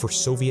atmosphere for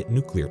Soviet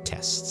nuclear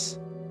tests.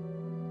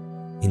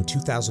 In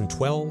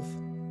 2012,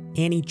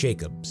 Annie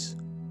Jacobs,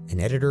 an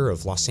editor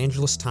of Los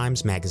Angeles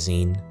Times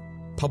Magazine,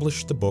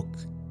 published the book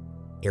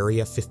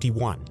Area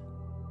 51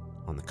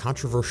 on the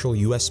controversial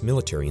U.S.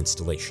 military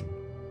installation.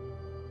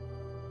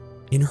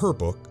 In her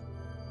book,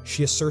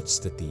 she asserts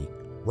that the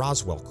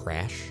Roswell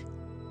crash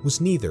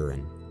was neither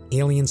an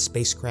alien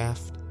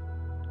spacecraft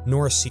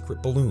nor a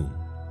secret balloon.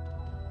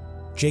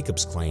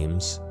 Jacobs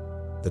claims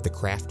that the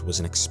craft was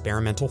an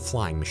experimental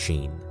flying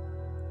machine,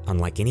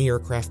 unlike any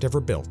aircraft ever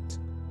built,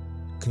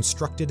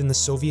 constructed in the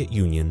Soviet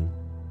Union,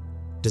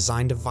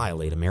 designed to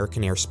violate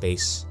American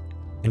airspace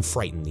and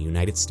frighten the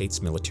United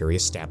States military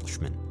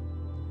establishment.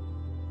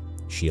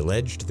 She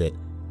alleged that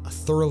a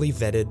thoroughly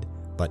vetted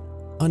but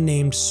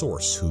unnamed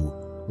source who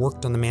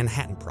worked on the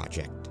Manhattan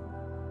Project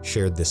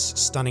shared this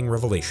stunning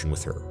revelation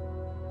with her.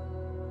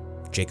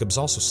 Jacobs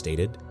also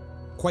stated,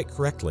 quite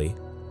correctly,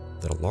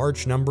 that a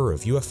large number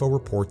of UFO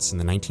reports in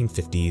the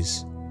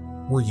 1950s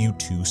were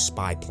U-2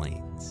 spy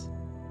planes,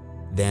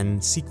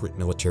 then secret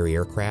military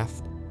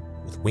aircraft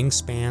with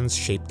wingspans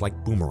shaped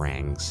like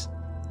boomerangs,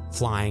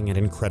 flying at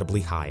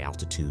incredibly high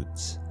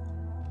altitudes.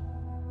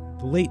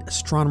 The late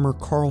astronomer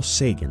Carl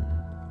Sagan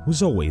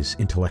was always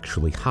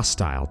intellectually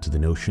hostile to the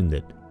notion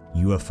that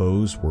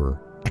UFOs were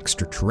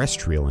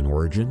extraterrestrial in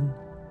origin.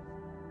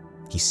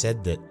 He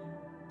said that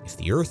if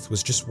the Earth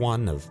was just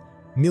one of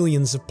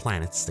millions of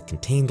planets that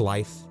contained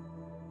life,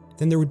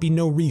 then there would be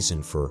no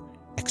reason for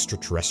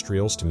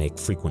extraterrestrials to make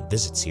frequent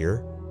visits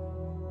here.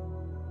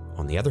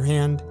 On the other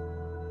hand,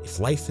 if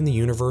life in the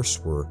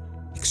universe were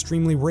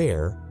extremely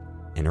rare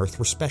and Earth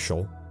were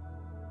special,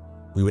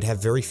 we would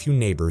have very few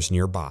neighbors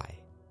nearby,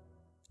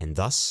 and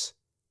thus,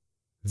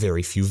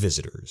 very few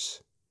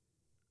visitors.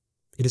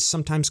 It is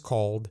sometimes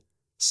called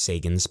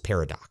Sagan's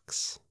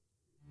paradox.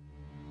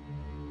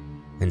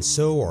 And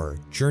so our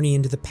journey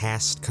into the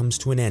past comes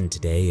to an end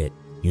today at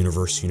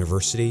Universe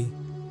University.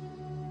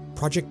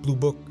 Project Blue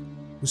Book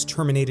was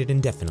terminated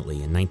indefinitely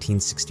in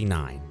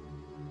 1969.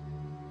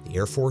 The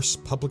Air Force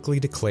publicly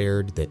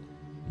declared that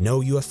no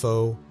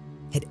UFO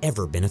had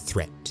ever been a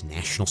threat to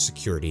national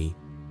security,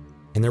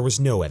 and there was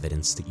no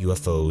evidence that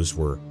UFOs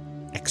were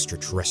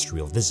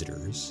extraterrestrial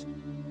visitors.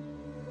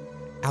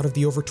 Out of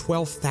the over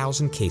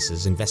 12,000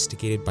 cases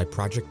investigated by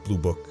Project Blue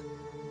Book,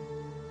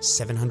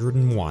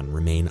 701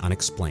 remain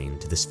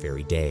unexplained to this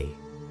very day.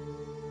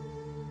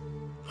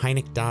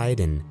 Hynek died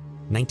in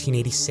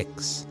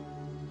 1986.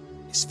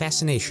 His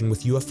fascination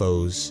with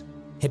UFOs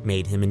had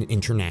made him an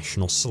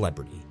international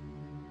celebrity,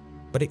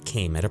 but it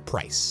came at a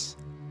price.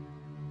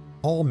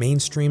 All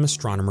mainstream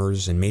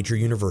astronomers and major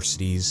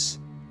universities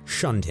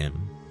shunned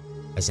him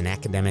as an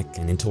academic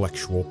and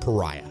intellectual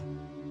pariah.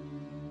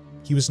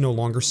 He was no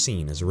longer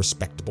seen as a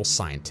respectable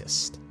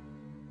scientist,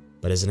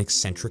 but as an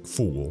eccentric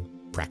fool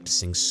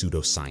practicing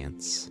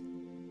pseudoscience.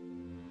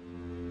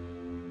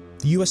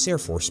 The U.S. Air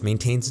Force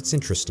maintains its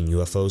interest in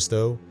UFOs,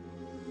 though,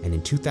 and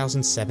in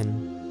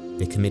 2007,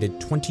 they committed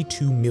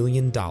 $22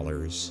 million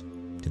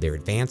to their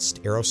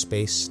Advanced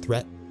Aerospace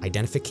Threat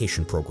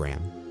Identification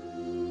Program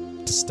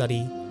to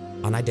study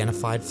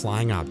unidentified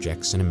flying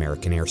objects in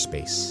American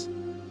airspace.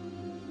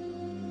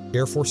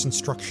 Air Force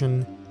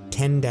Instruction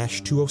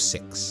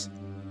 10-206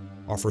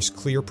 offers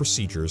clear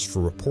procedures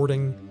for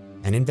reporting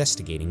and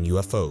investigating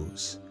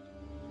UFOs,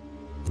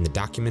 and the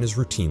document is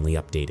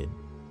routinely updated.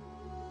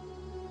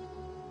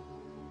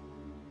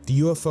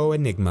 The UFO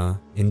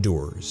Enigma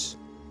endures,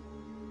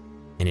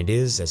 and it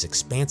is as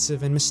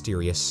expansive and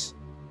mysterious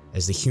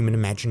as the human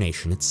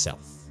imagination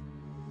itself.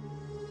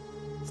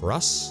 For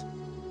us,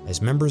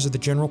 as members of the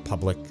general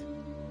public,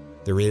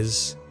 there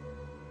is,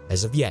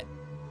 as of yet,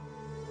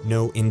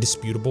 no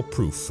indisputable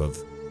proof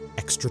of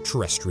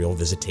extraterrestrial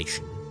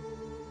visitation.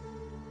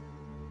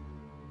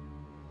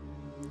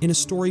 In a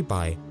story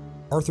by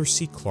Arthur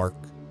C. Clarke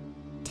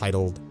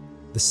titled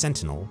The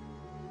Sentinel,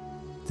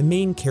 the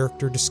main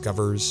character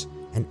discovers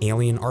an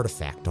alien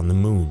artifact on the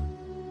moon,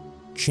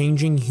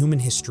 changing human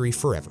history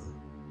forever.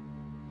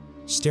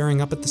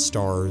 Staring up at the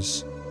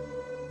stars,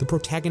 the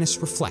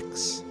protagonist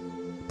reflects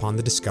upon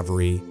the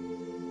discovery,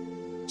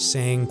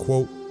 saying,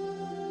 quote,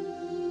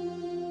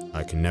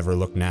 "I can never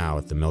look now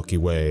at the Milky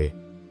Way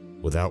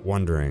without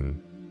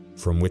wondering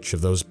from which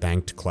of those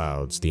banked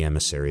clouds the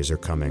emissaries are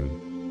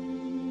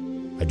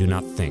coming. I do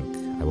not think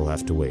I will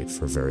have to wait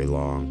for very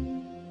long."